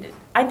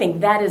I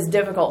think that is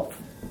difficult,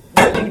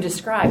 what you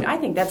described. I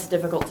think that's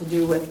difficult to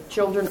do with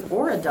children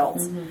or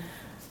adults.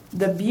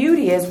 The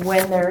beauty is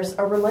when there's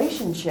a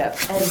relationship.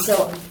 And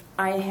so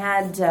I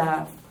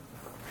had,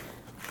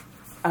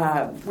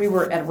 we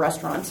were at a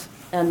restaurant,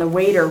 and the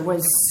waiter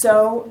was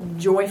so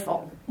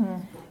joyful.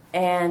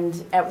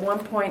 And at one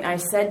point I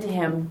said to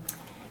him,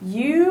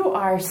 you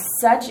are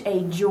such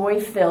a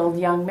joy-filled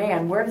young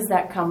man. Where does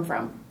that come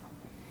from?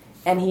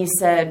 And he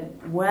said,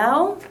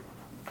 well,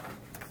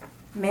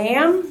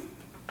 ma'am,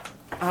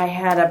 I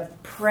had a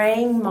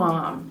praying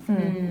mom.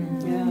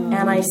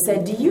 And I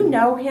said, do you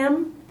know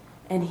him?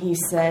 And he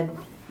said,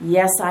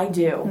 yes, I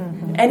do.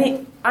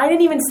 And I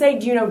didn't even say,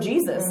 do you know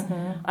Jesus?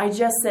 I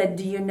just said,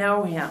 do you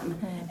know him?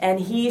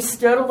 And he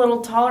stood a little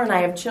taller, and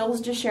I have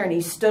chills just sharing.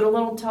 He stood a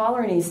little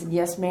taller, and he said,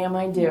 yes, ma'am,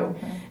 I do.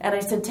 And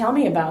I said, tell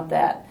me about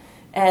that.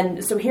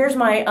 And so here's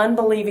my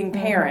unbelieving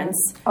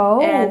parents,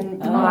 and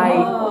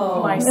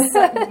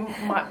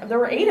there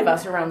were 8 of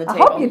us around the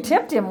table. I hope you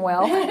tipped him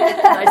well.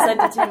 I said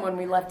to Tim when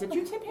we left, "Did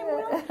you tip him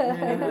well?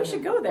 Maybe we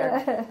should go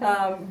there."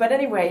 But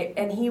anyway,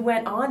 and he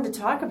went on to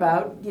talk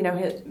about,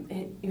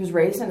 he was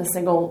raised in a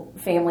single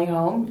family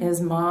home.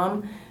 His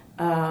mom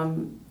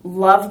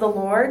loved the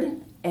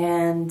Lord.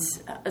 And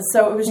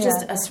so it was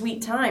just a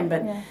sweet time.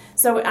 But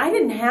so I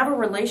didn't have a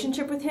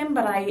relationship with him,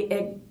 but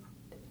I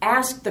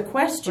asked the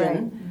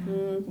question,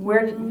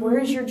 where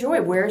is your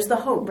joy? Where's the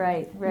hope?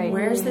 Right.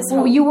 Where's this Well,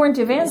 hope? you weren't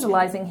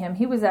evangelizing him.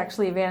 He was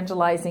actually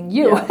evangelizing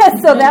you.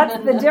 So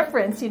that's the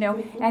difference,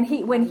 And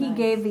when he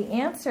gave the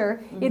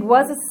answer, it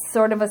was a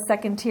sort of a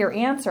second-tier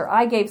answer.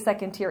 I gave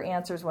second-tier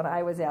answers when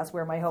I was asked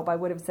where my hope. I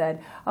would have said,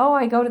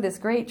 I go to this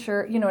great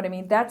church. You know what I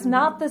mean? That's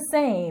not the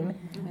same,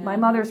 my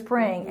mother's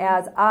praying,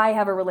 as I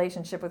have a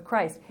relationship with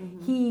Christ.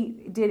 He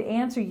did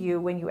answer you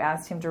when you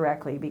asked him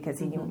directly, because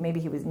he knew, maybe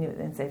he was new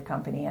in Safe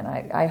Company, and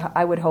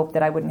I would hope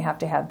that I wouldn't have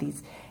to have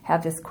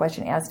this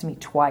question asked to me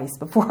twice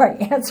before I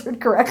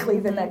answered correctly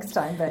the next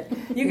time. But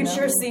you can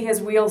sure see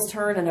his wheels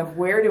turning of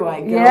where do I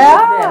go with this?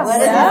 What does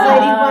this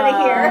lady want to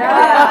hear?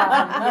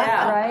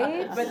 Yeah.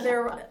 Right?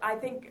 But I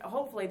think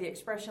hopefully the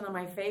expression on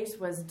my face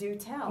was do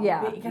tell.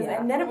 Yeah.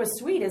 And then it was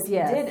sweet as he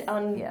did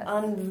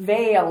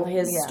unveil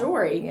his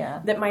story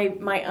that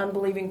my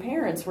unbelieving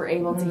parents were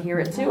able to hear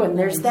it too. And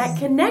there's that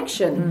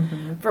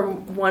connection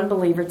from one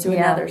believer to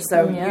another.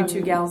 So you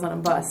 2 gals on a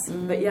bus.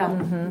 But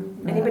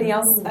anybody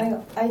else?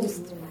 I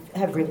just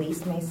have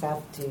released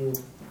myself to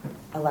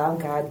allow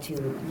God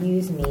to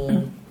use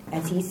me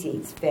as He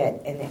sees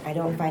fit, and I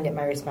don't find it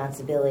my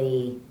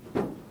responsibility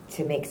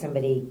to make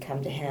somebody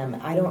come to Him.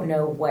 I don't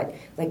know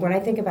when I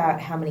think about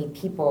how many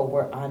people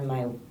were on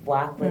my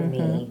walk with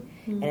me,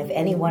 and if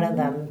any one of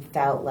them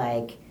felt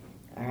like,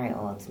 all right,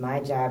 well, it's my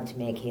job to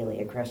make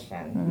Haley a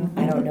Christian.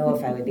 I don't know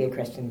if I would be a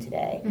Christian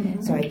today.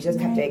 So I just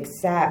have to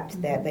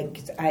accept that,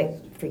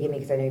 forgive me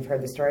because I know you've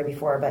heard the story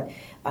before, but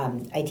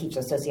I teach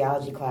a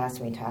sociology class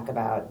and we talk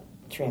about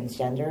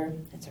transgender.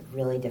 It's a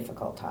really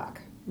difficult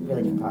talk,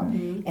 really difficult.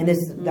 And this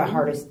is the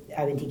hardest.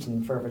 I've been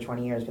teaching for over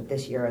 20 years, but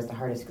this year is the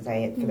hardest because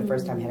I, for the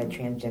first time, had a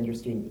transgender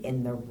student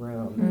in the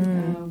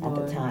room at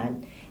the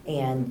time.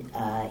 And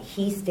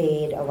he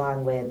stayed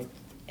along with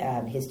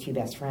his 2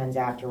 best friends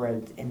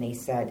afterwards, and they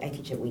said, I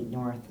teach at Wheat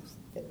North,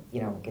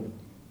 can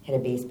hit a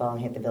baseball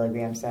and hit the Billy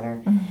Graham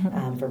Center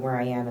from where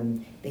I am,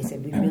 and they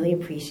said, we really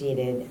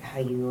appreciated how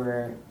you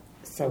were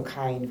so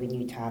kind when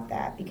you taught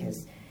that,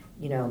 because,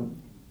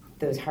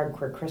 those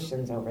hardcore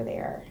Christians over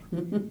there,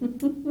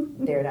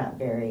 they're not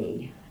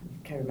very,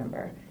 I can't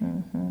remember,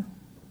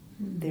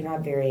 they're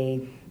not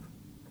very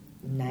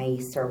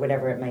nice or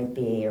whatever it might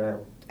be, or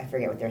I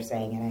forget what they're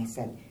saying, and I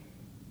said,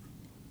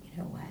 you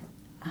know what?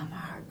 I'm a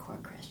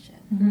hardcore Christian.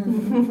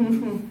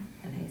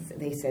 And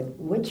they said,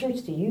 what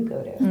church do you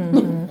go to?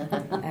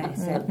 And I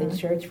said, the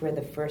church where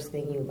the first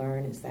thing you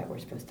learn is that we're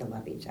supposed to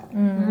love each other.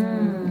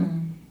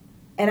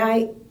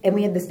 And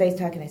we had this nice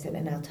talk, and I said,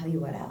 and I'll tell you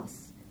what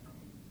else.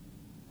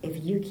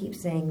 If you keep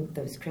saying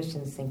those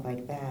Christians think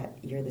like that,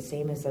 you're the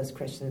same as those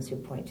Christians who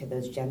point to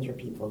those gender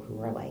people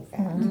who are like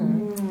that.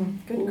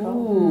 Good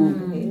call.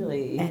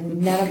 Really?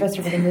 And none of us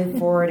are going to move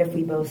forward if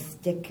we both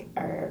stick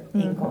our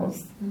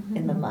ankles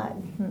in the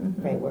mud,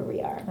 right where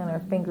we are. And our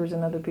fingers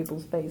in other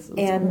people's faces.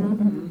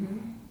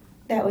 And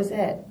that was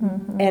it.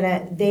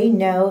 And they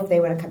know if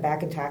they want to come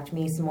back and talk to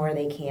me some more,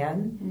 they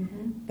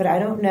can. But I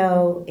don't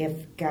know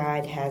if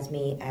God has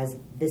me as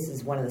this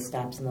is one of the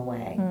stops in the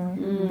way.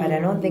 But I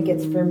don't think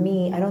it's for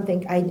me. I don't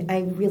think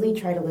I really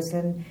try to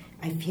listen.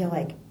 I feel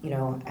like,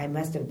 I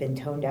must have been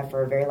tone deaf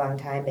for a very long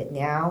time, but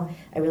now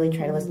I really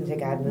try to listen to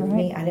God move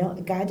me.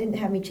 God didn't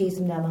have me chase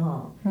him down the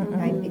hall.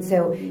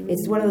 So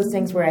it's one of those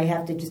things where I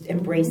have to just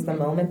embrace the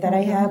moment that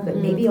I have, but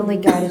maybe only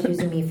God is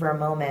using me for a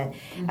moment.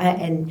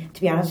 And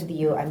to be honest with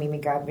you,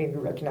 God maybe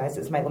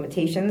recognizes my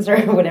limitations or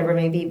whatever it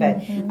may be, but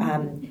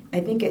I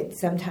think it's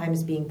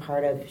sometimes being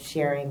part of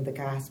sharing the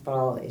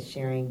gospel is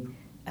sharing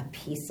a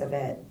piece of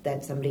it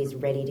that somebody's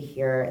ready to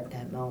hear at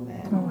that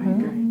moment. I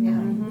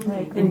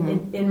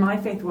agree. In my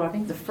faith walk,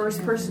 the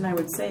first person I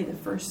would say, the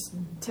first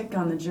tick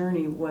on the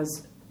journey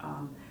was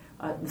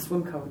the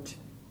swim coach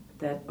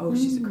that,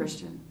 she's a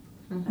Christian.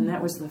 And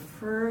that was the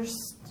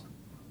first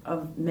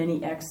of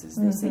many X's.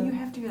 They say you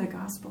have to hear the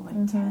gospel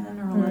like 10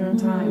 or 11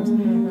 times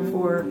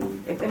before,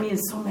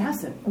 it's so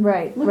massive.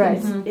 Right, Look, right.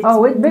 It's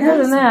bigger massive.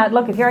 than that.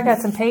 Look, here I got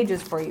some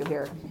pages for you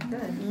here.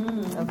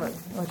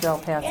 Which I'll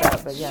pass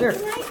out, but yeah. Sure.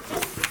 Can I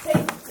just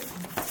say,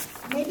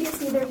 maybe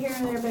it's neither here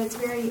nor there, but it's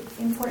very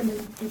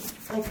important.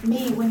 It's like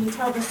me, when you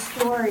tell the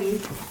story,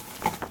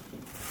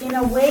 in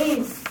a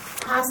way,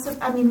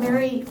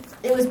 Mary,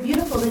 it was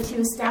beautiful that you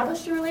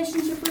established a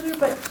relationship with her,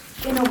 but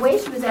in a way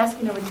she was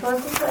asking a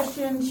rhetorical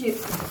question.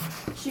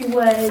 She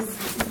was,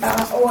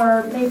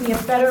 or maybe a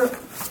better,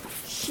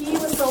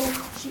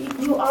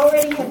 you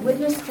already had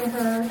witnessed to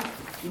her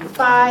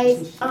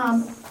by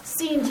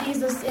seeing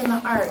Jesus in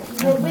the art.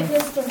 You had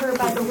witnessed to her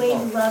by the way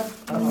you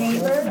loved your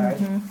neighbor.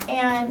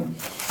 And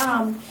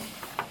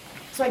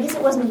so So I guess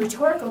it wasn't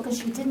rhetorical because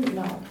she didn't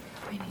know.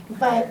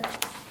 But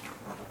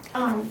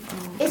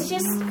it's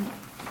just,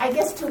 I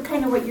guess to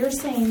kind of what you're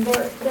saying,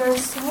 there are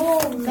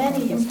so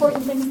many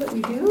important things that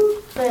we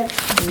do, but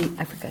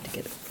I forgot to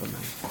get it for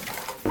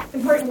mine.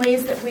 important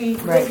ways that we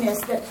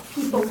witness that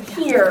people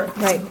hear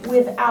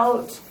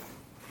without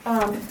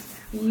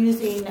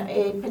using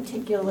a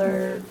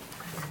particular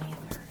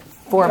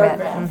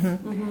format.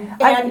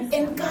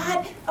 And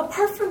God,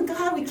 apart from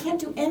God, we can't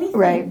do anything.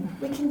 Right.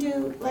 We can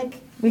do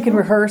we can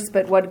rehearse,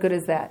 but what good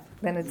is that?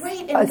 Then it's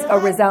a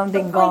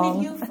resounding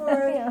gong.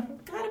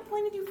 God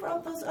appointed you for all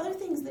those other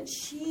things that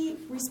she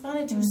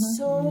responded to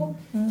so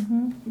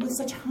with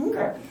such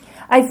hunger.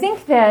 I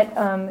think that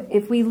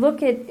if we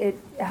look at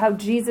how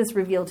Jesus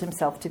revealed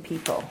himself to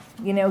people,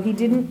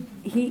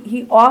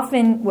 he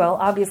often, well,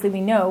 obviously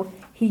we know,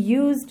 he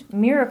used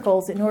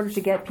miracles in order to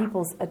get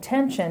people's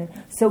attention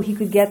so he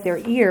could get their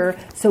ear,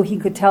 so he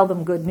could tell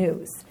them good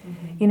news.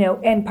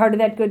 And part of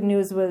that good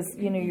news was,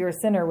 you're a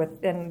sinner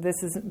and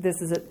this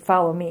is it,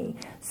 follow me.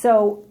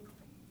 So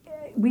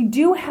we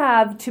do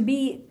have to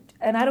be,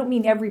 and I don't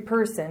mean every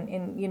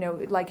person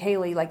like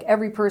Haley, like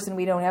every person,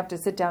 we don't have to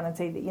sit down and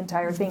say the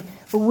entire thing,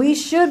 but we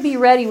should be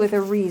ready with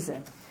a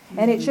reason,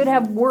 and it should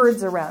have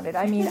words around it.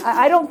 I mean,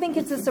 I don't think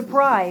it's a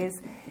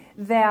surprise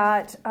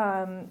that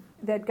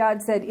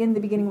God said in the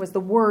beginning was the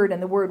Word,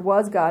 and the Word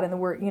was God, and the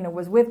Word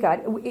was with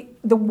God.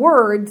 The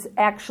words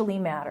actually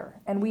matter,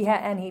 and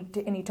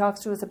he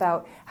talks to us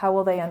about how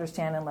will they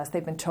understand unless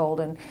they've been told,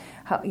 and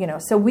how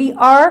So we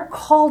are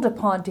called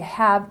upon to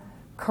have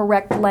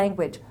correct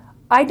language.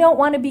 I don't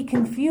want to be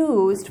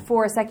confused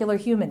for a secular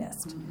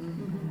humanist.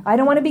 I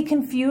don't want to be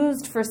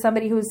confused for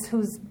somebody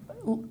who's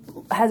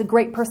has a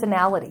great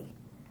personality,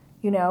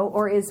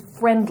 or is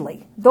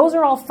friendly. Those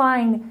are all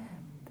fine,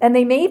 and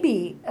they may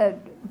be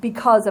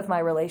because of my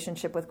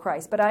relationship with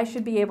Christ. But I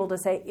should be able to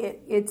say,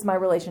 it's my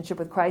relationship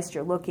with Christ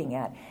you're looking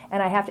at.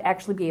 And I have to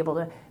actually be able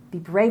to be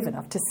brave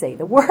enough to say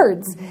the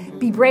words.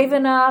 Be brave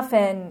enough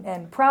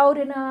and proud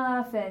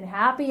enough and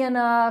happy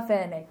enough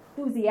and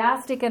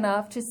enthusiastic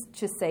enough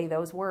to say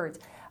those words.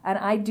 And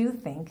I do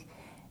think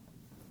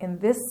in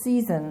this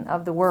season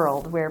of the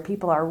world where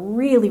people are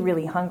really,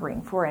 really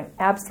hungering for an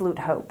absolute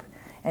hope,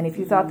 and if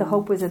you thought the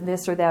hope was in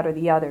this or that or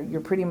the other,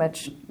 you're pretty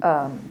much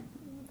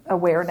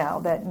aware now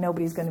that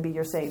nobody's going to be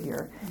your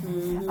savior.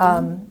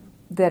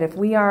 That if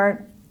we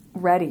aren't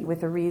ready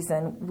with a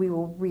reason, we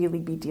will really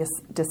be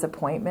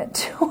disappointment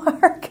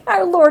to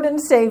our Lord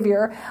and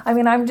Savior. I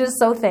mean, I'm just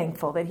so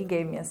thankful that he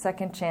gave me a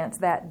second chance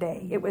that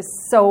day. It was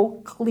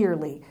so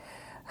clearly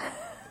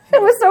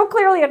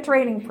a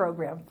training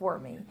program for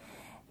me.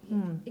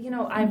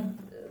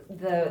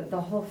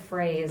 The whole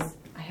phrase,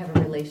 I have a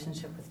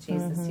relationship with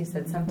Jesus, you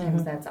said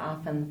sometimes that's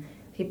often,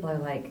 people are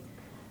like,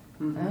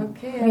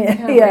 okay, that's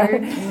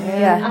kind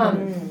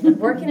of weird.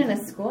 Working in a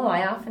school,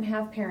 I often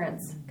have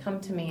parents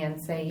come to me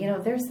and say,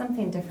 there's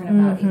something different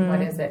about you.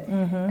 What is it?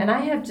 And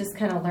I have just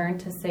kind of learned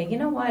to say, you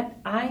know what?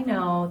 I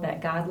know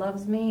that God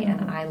loves me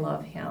and I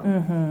love him.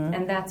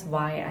 And that's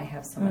why I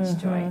have so much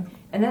joy.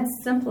 And that's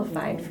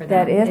simplified for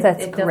them.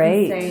 That's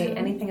great. It doesn't say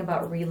anything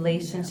about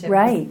relationship.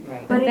 Right.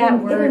 But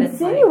that word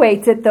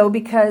insinuates it, though,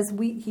 because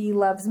he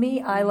loves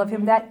me, I love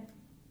him. That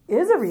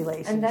is a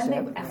relationship. And then they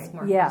ask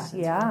more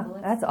questions. Yeah,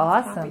 that's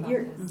awesome.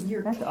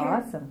 That's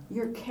awesome.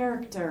 Your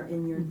character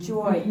and your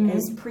joy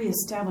is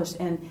pre-established,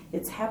 and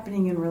it's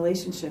happening in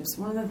relationships.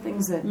 One of the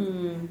things that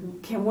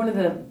one of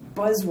the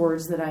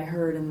buzzwords that I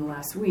heard in the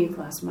last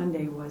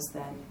Monday, was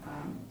that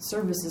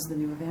service is the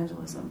new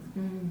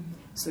evangelism.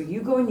 So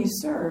you go and you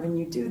serve and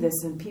you do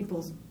this, and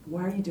people's,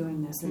 why are you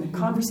doing this? And the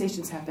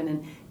conversations happen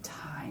in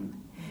time.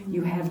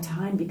 You have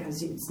time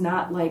because it's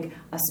not like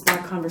a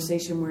spark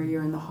conversation where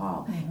you're in the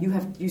hall.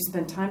 You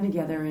spend time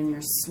together and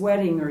you're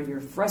sweating or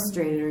you're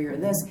frustrated or you're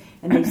this,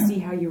 and they see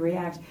how you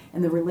react,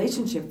 and the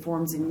relationship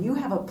forms, and you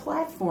have a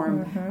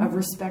platform of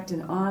respect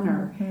and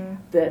honor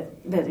that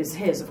is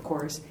his, of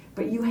course,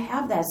 but you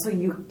have that, so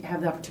you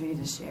have the opportunity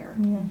to share.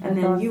 And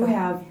then you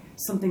have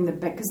something that,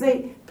 because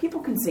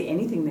people can say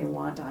anything they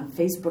want on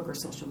Facebook or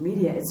social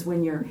media. It's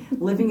when you're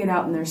living it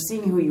out and they're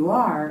seeing who you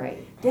are,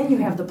 then you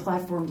have the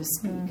platform to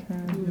speak.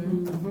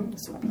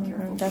 So be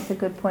careful. That's a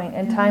good point.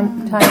 And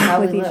time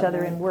with each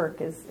other in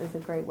work is a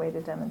great way to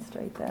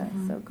demonstrate that.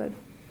 So good.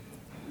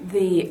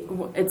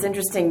 It's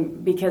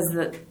interesting because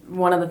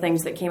one of the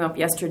things that came up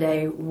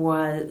yesterday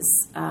was,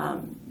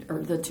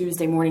 or the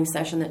Tuesday morning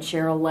session that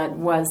Cheryl led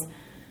was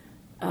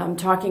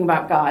talking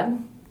about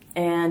God,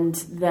 and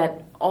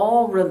that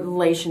all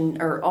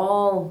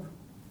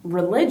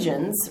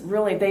religions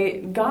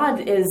really, God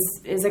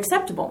is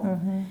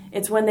acceptable.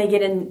 It's when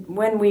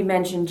we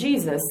mention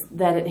Jesus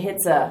that it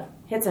hits a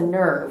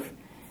nerve,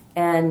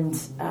 and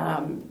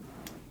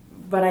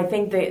but I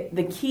think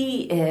the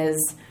key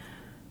is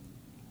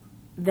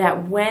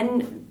that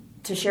when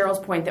to Cheryl's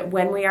point, that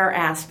when we are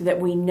asked, that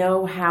we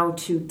know how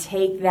to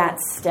take that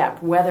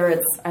step, whether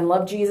it's I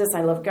love Jesus,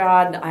 I love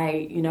God,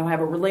 I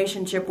have a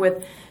relationship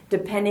with,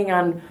 depending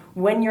on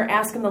when you're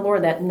asking the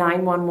Lord that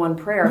 911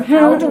 prayer,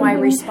 how do I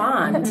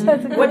respond?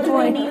 What do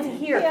I need to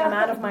hear come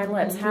out of my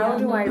lips? How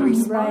do I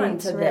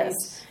respond to this?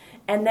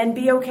 And then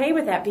be okay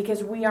with that,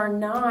 because we are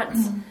not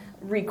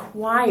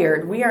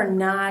required, we are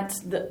not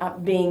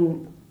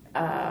being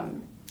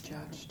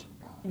Judged.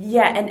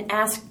 Yeah, and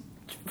asked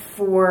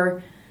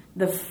for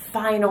the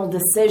final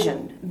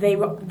decision. They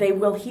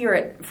will hear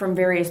it from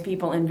various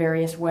people in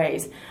various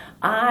ways.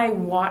 I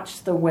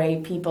watched the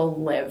way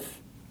people live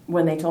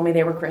when they told me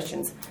they were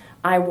Christians.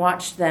 I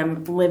watched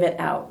them live it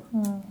out.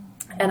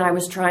 And I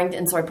was trying to,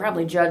 and so I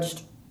probably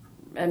judged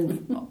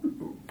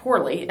and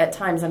poorly at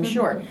times, I'm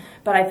sure.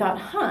 But I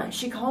thought,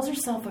 she calls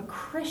herself a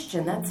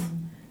Christian.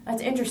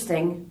 That's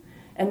interesting.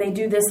 And they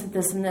do this,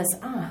 this, and this.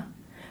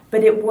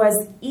 But it was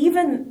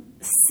even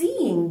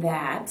seeing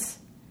that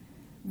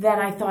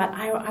I thought,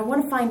 I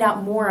want to find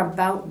out more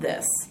about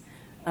this.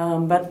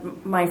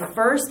 But my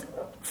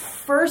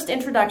first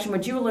introduction,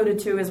 which you alluded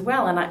to as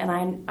well, and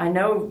I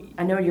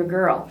know your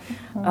girl,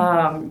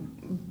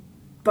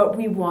 but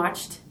we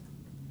watched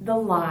the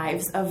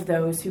lives of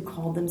those who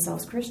called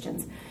themselves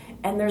Christians,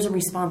 and there's a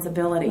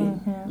responsibility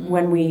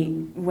when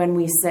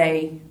we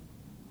say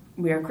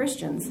we are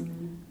Christians.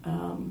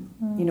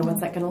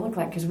 What's that going to look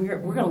like? Because we're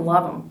going to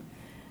love them,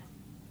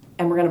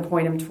 and we're going to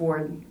point them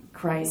toward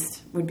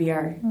Christ. Would be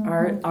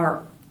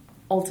our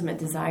ultimate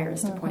desire,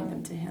 is to point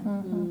them to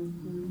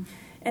Him.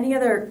 Any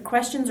other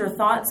questions or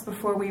thoughts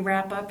before we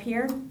wrap up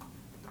here?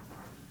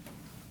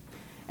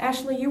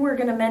 Ashley, you were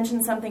going to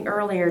mention something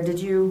earlier. Did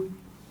you?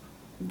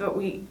 But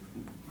we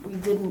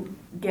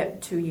didn't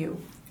get to you.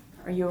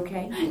 Are you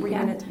okay? Were you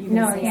gonna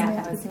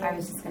I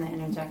was just going to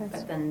interject,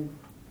 but then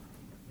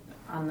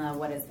on the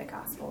what is the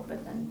gospel,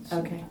 but then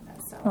okay.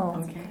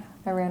 Okay.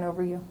 I ran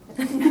over you.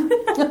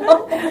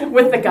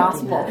 With the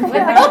gospel.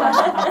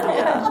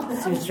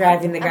 She was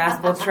driving the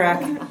gospel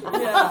truck.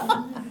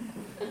 Yeah.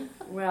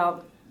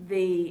 Well,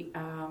 the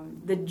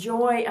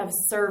joy of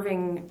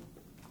serving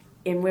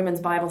in women's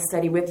Bible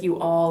study with you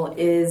all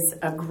is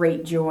a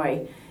great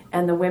joy.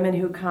 And the women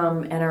who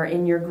come and are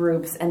in your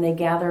groups and they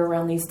gather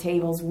around these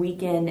tables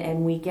week in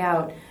and week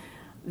out,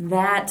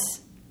 that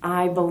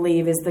I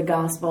believe is the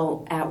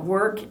gospel at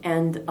work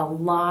and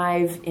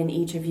alive in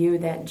each of you,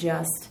 that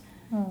just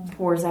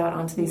pours out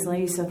onto these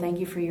ladies. So thank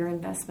you for your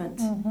investment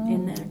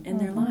in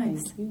their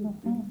lives.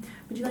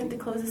 Would you like to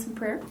close us in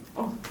prayer?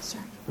 Oh,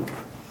 sorry.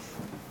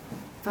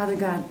 Father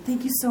God,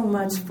 thank you so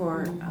much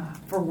for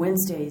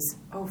Wednesdays.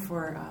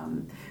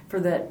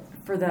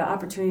 For the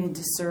opportunity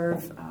to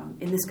serve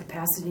in this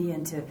capacity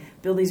and to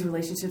build these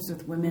relationships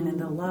with women, and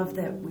the love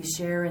that we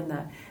share, and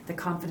the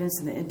confidence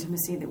and the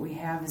intimacy that we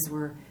have as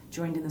we're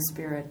joined in the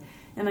Spirit.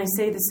 And I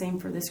say the same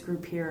for this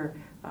group here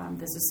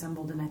that's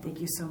assembled, and I thank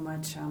you so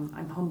much.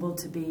 I'm humbled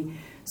to be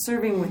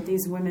serving with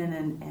these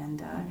women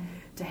and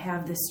to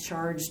have this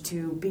charge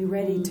to be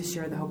ready to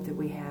share the hope that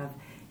we have.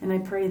 And I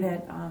pray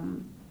that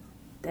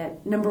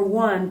that number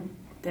one,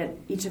 that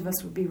each of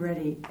us would be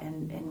ready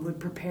and would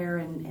prepare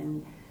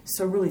and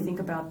so really think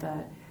about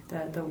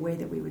the way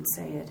that we would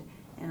say it.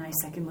 And I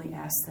secondly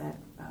ask that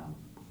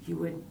we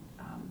would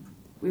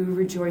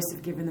rejoice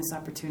if given this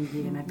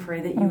opportunity. And I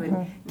pray that you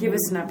would give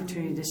us an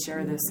opportunity to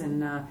share this,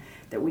 and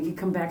that we could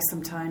come back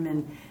sometime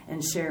and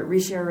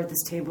reshare at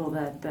this table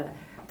the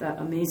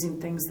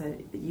amazing things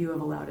that you have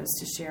allowed us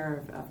to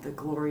share of the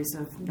glories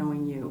of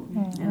knowing you.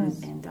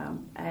 And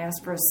I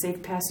ask for a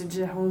safe passage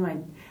at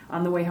home.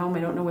 On the way home, I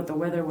don't know what the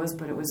weather was,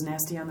 but it was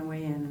nasty on the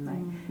way in. And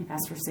I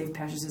ask for safe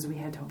passage as we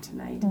head home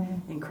tonight.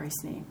 In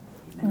Christ's name.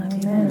 Amen.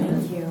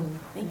 Amen.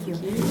 Thank you.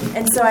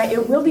 And so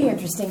it will be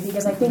interesting,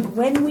 because I think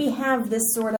when we have this sort of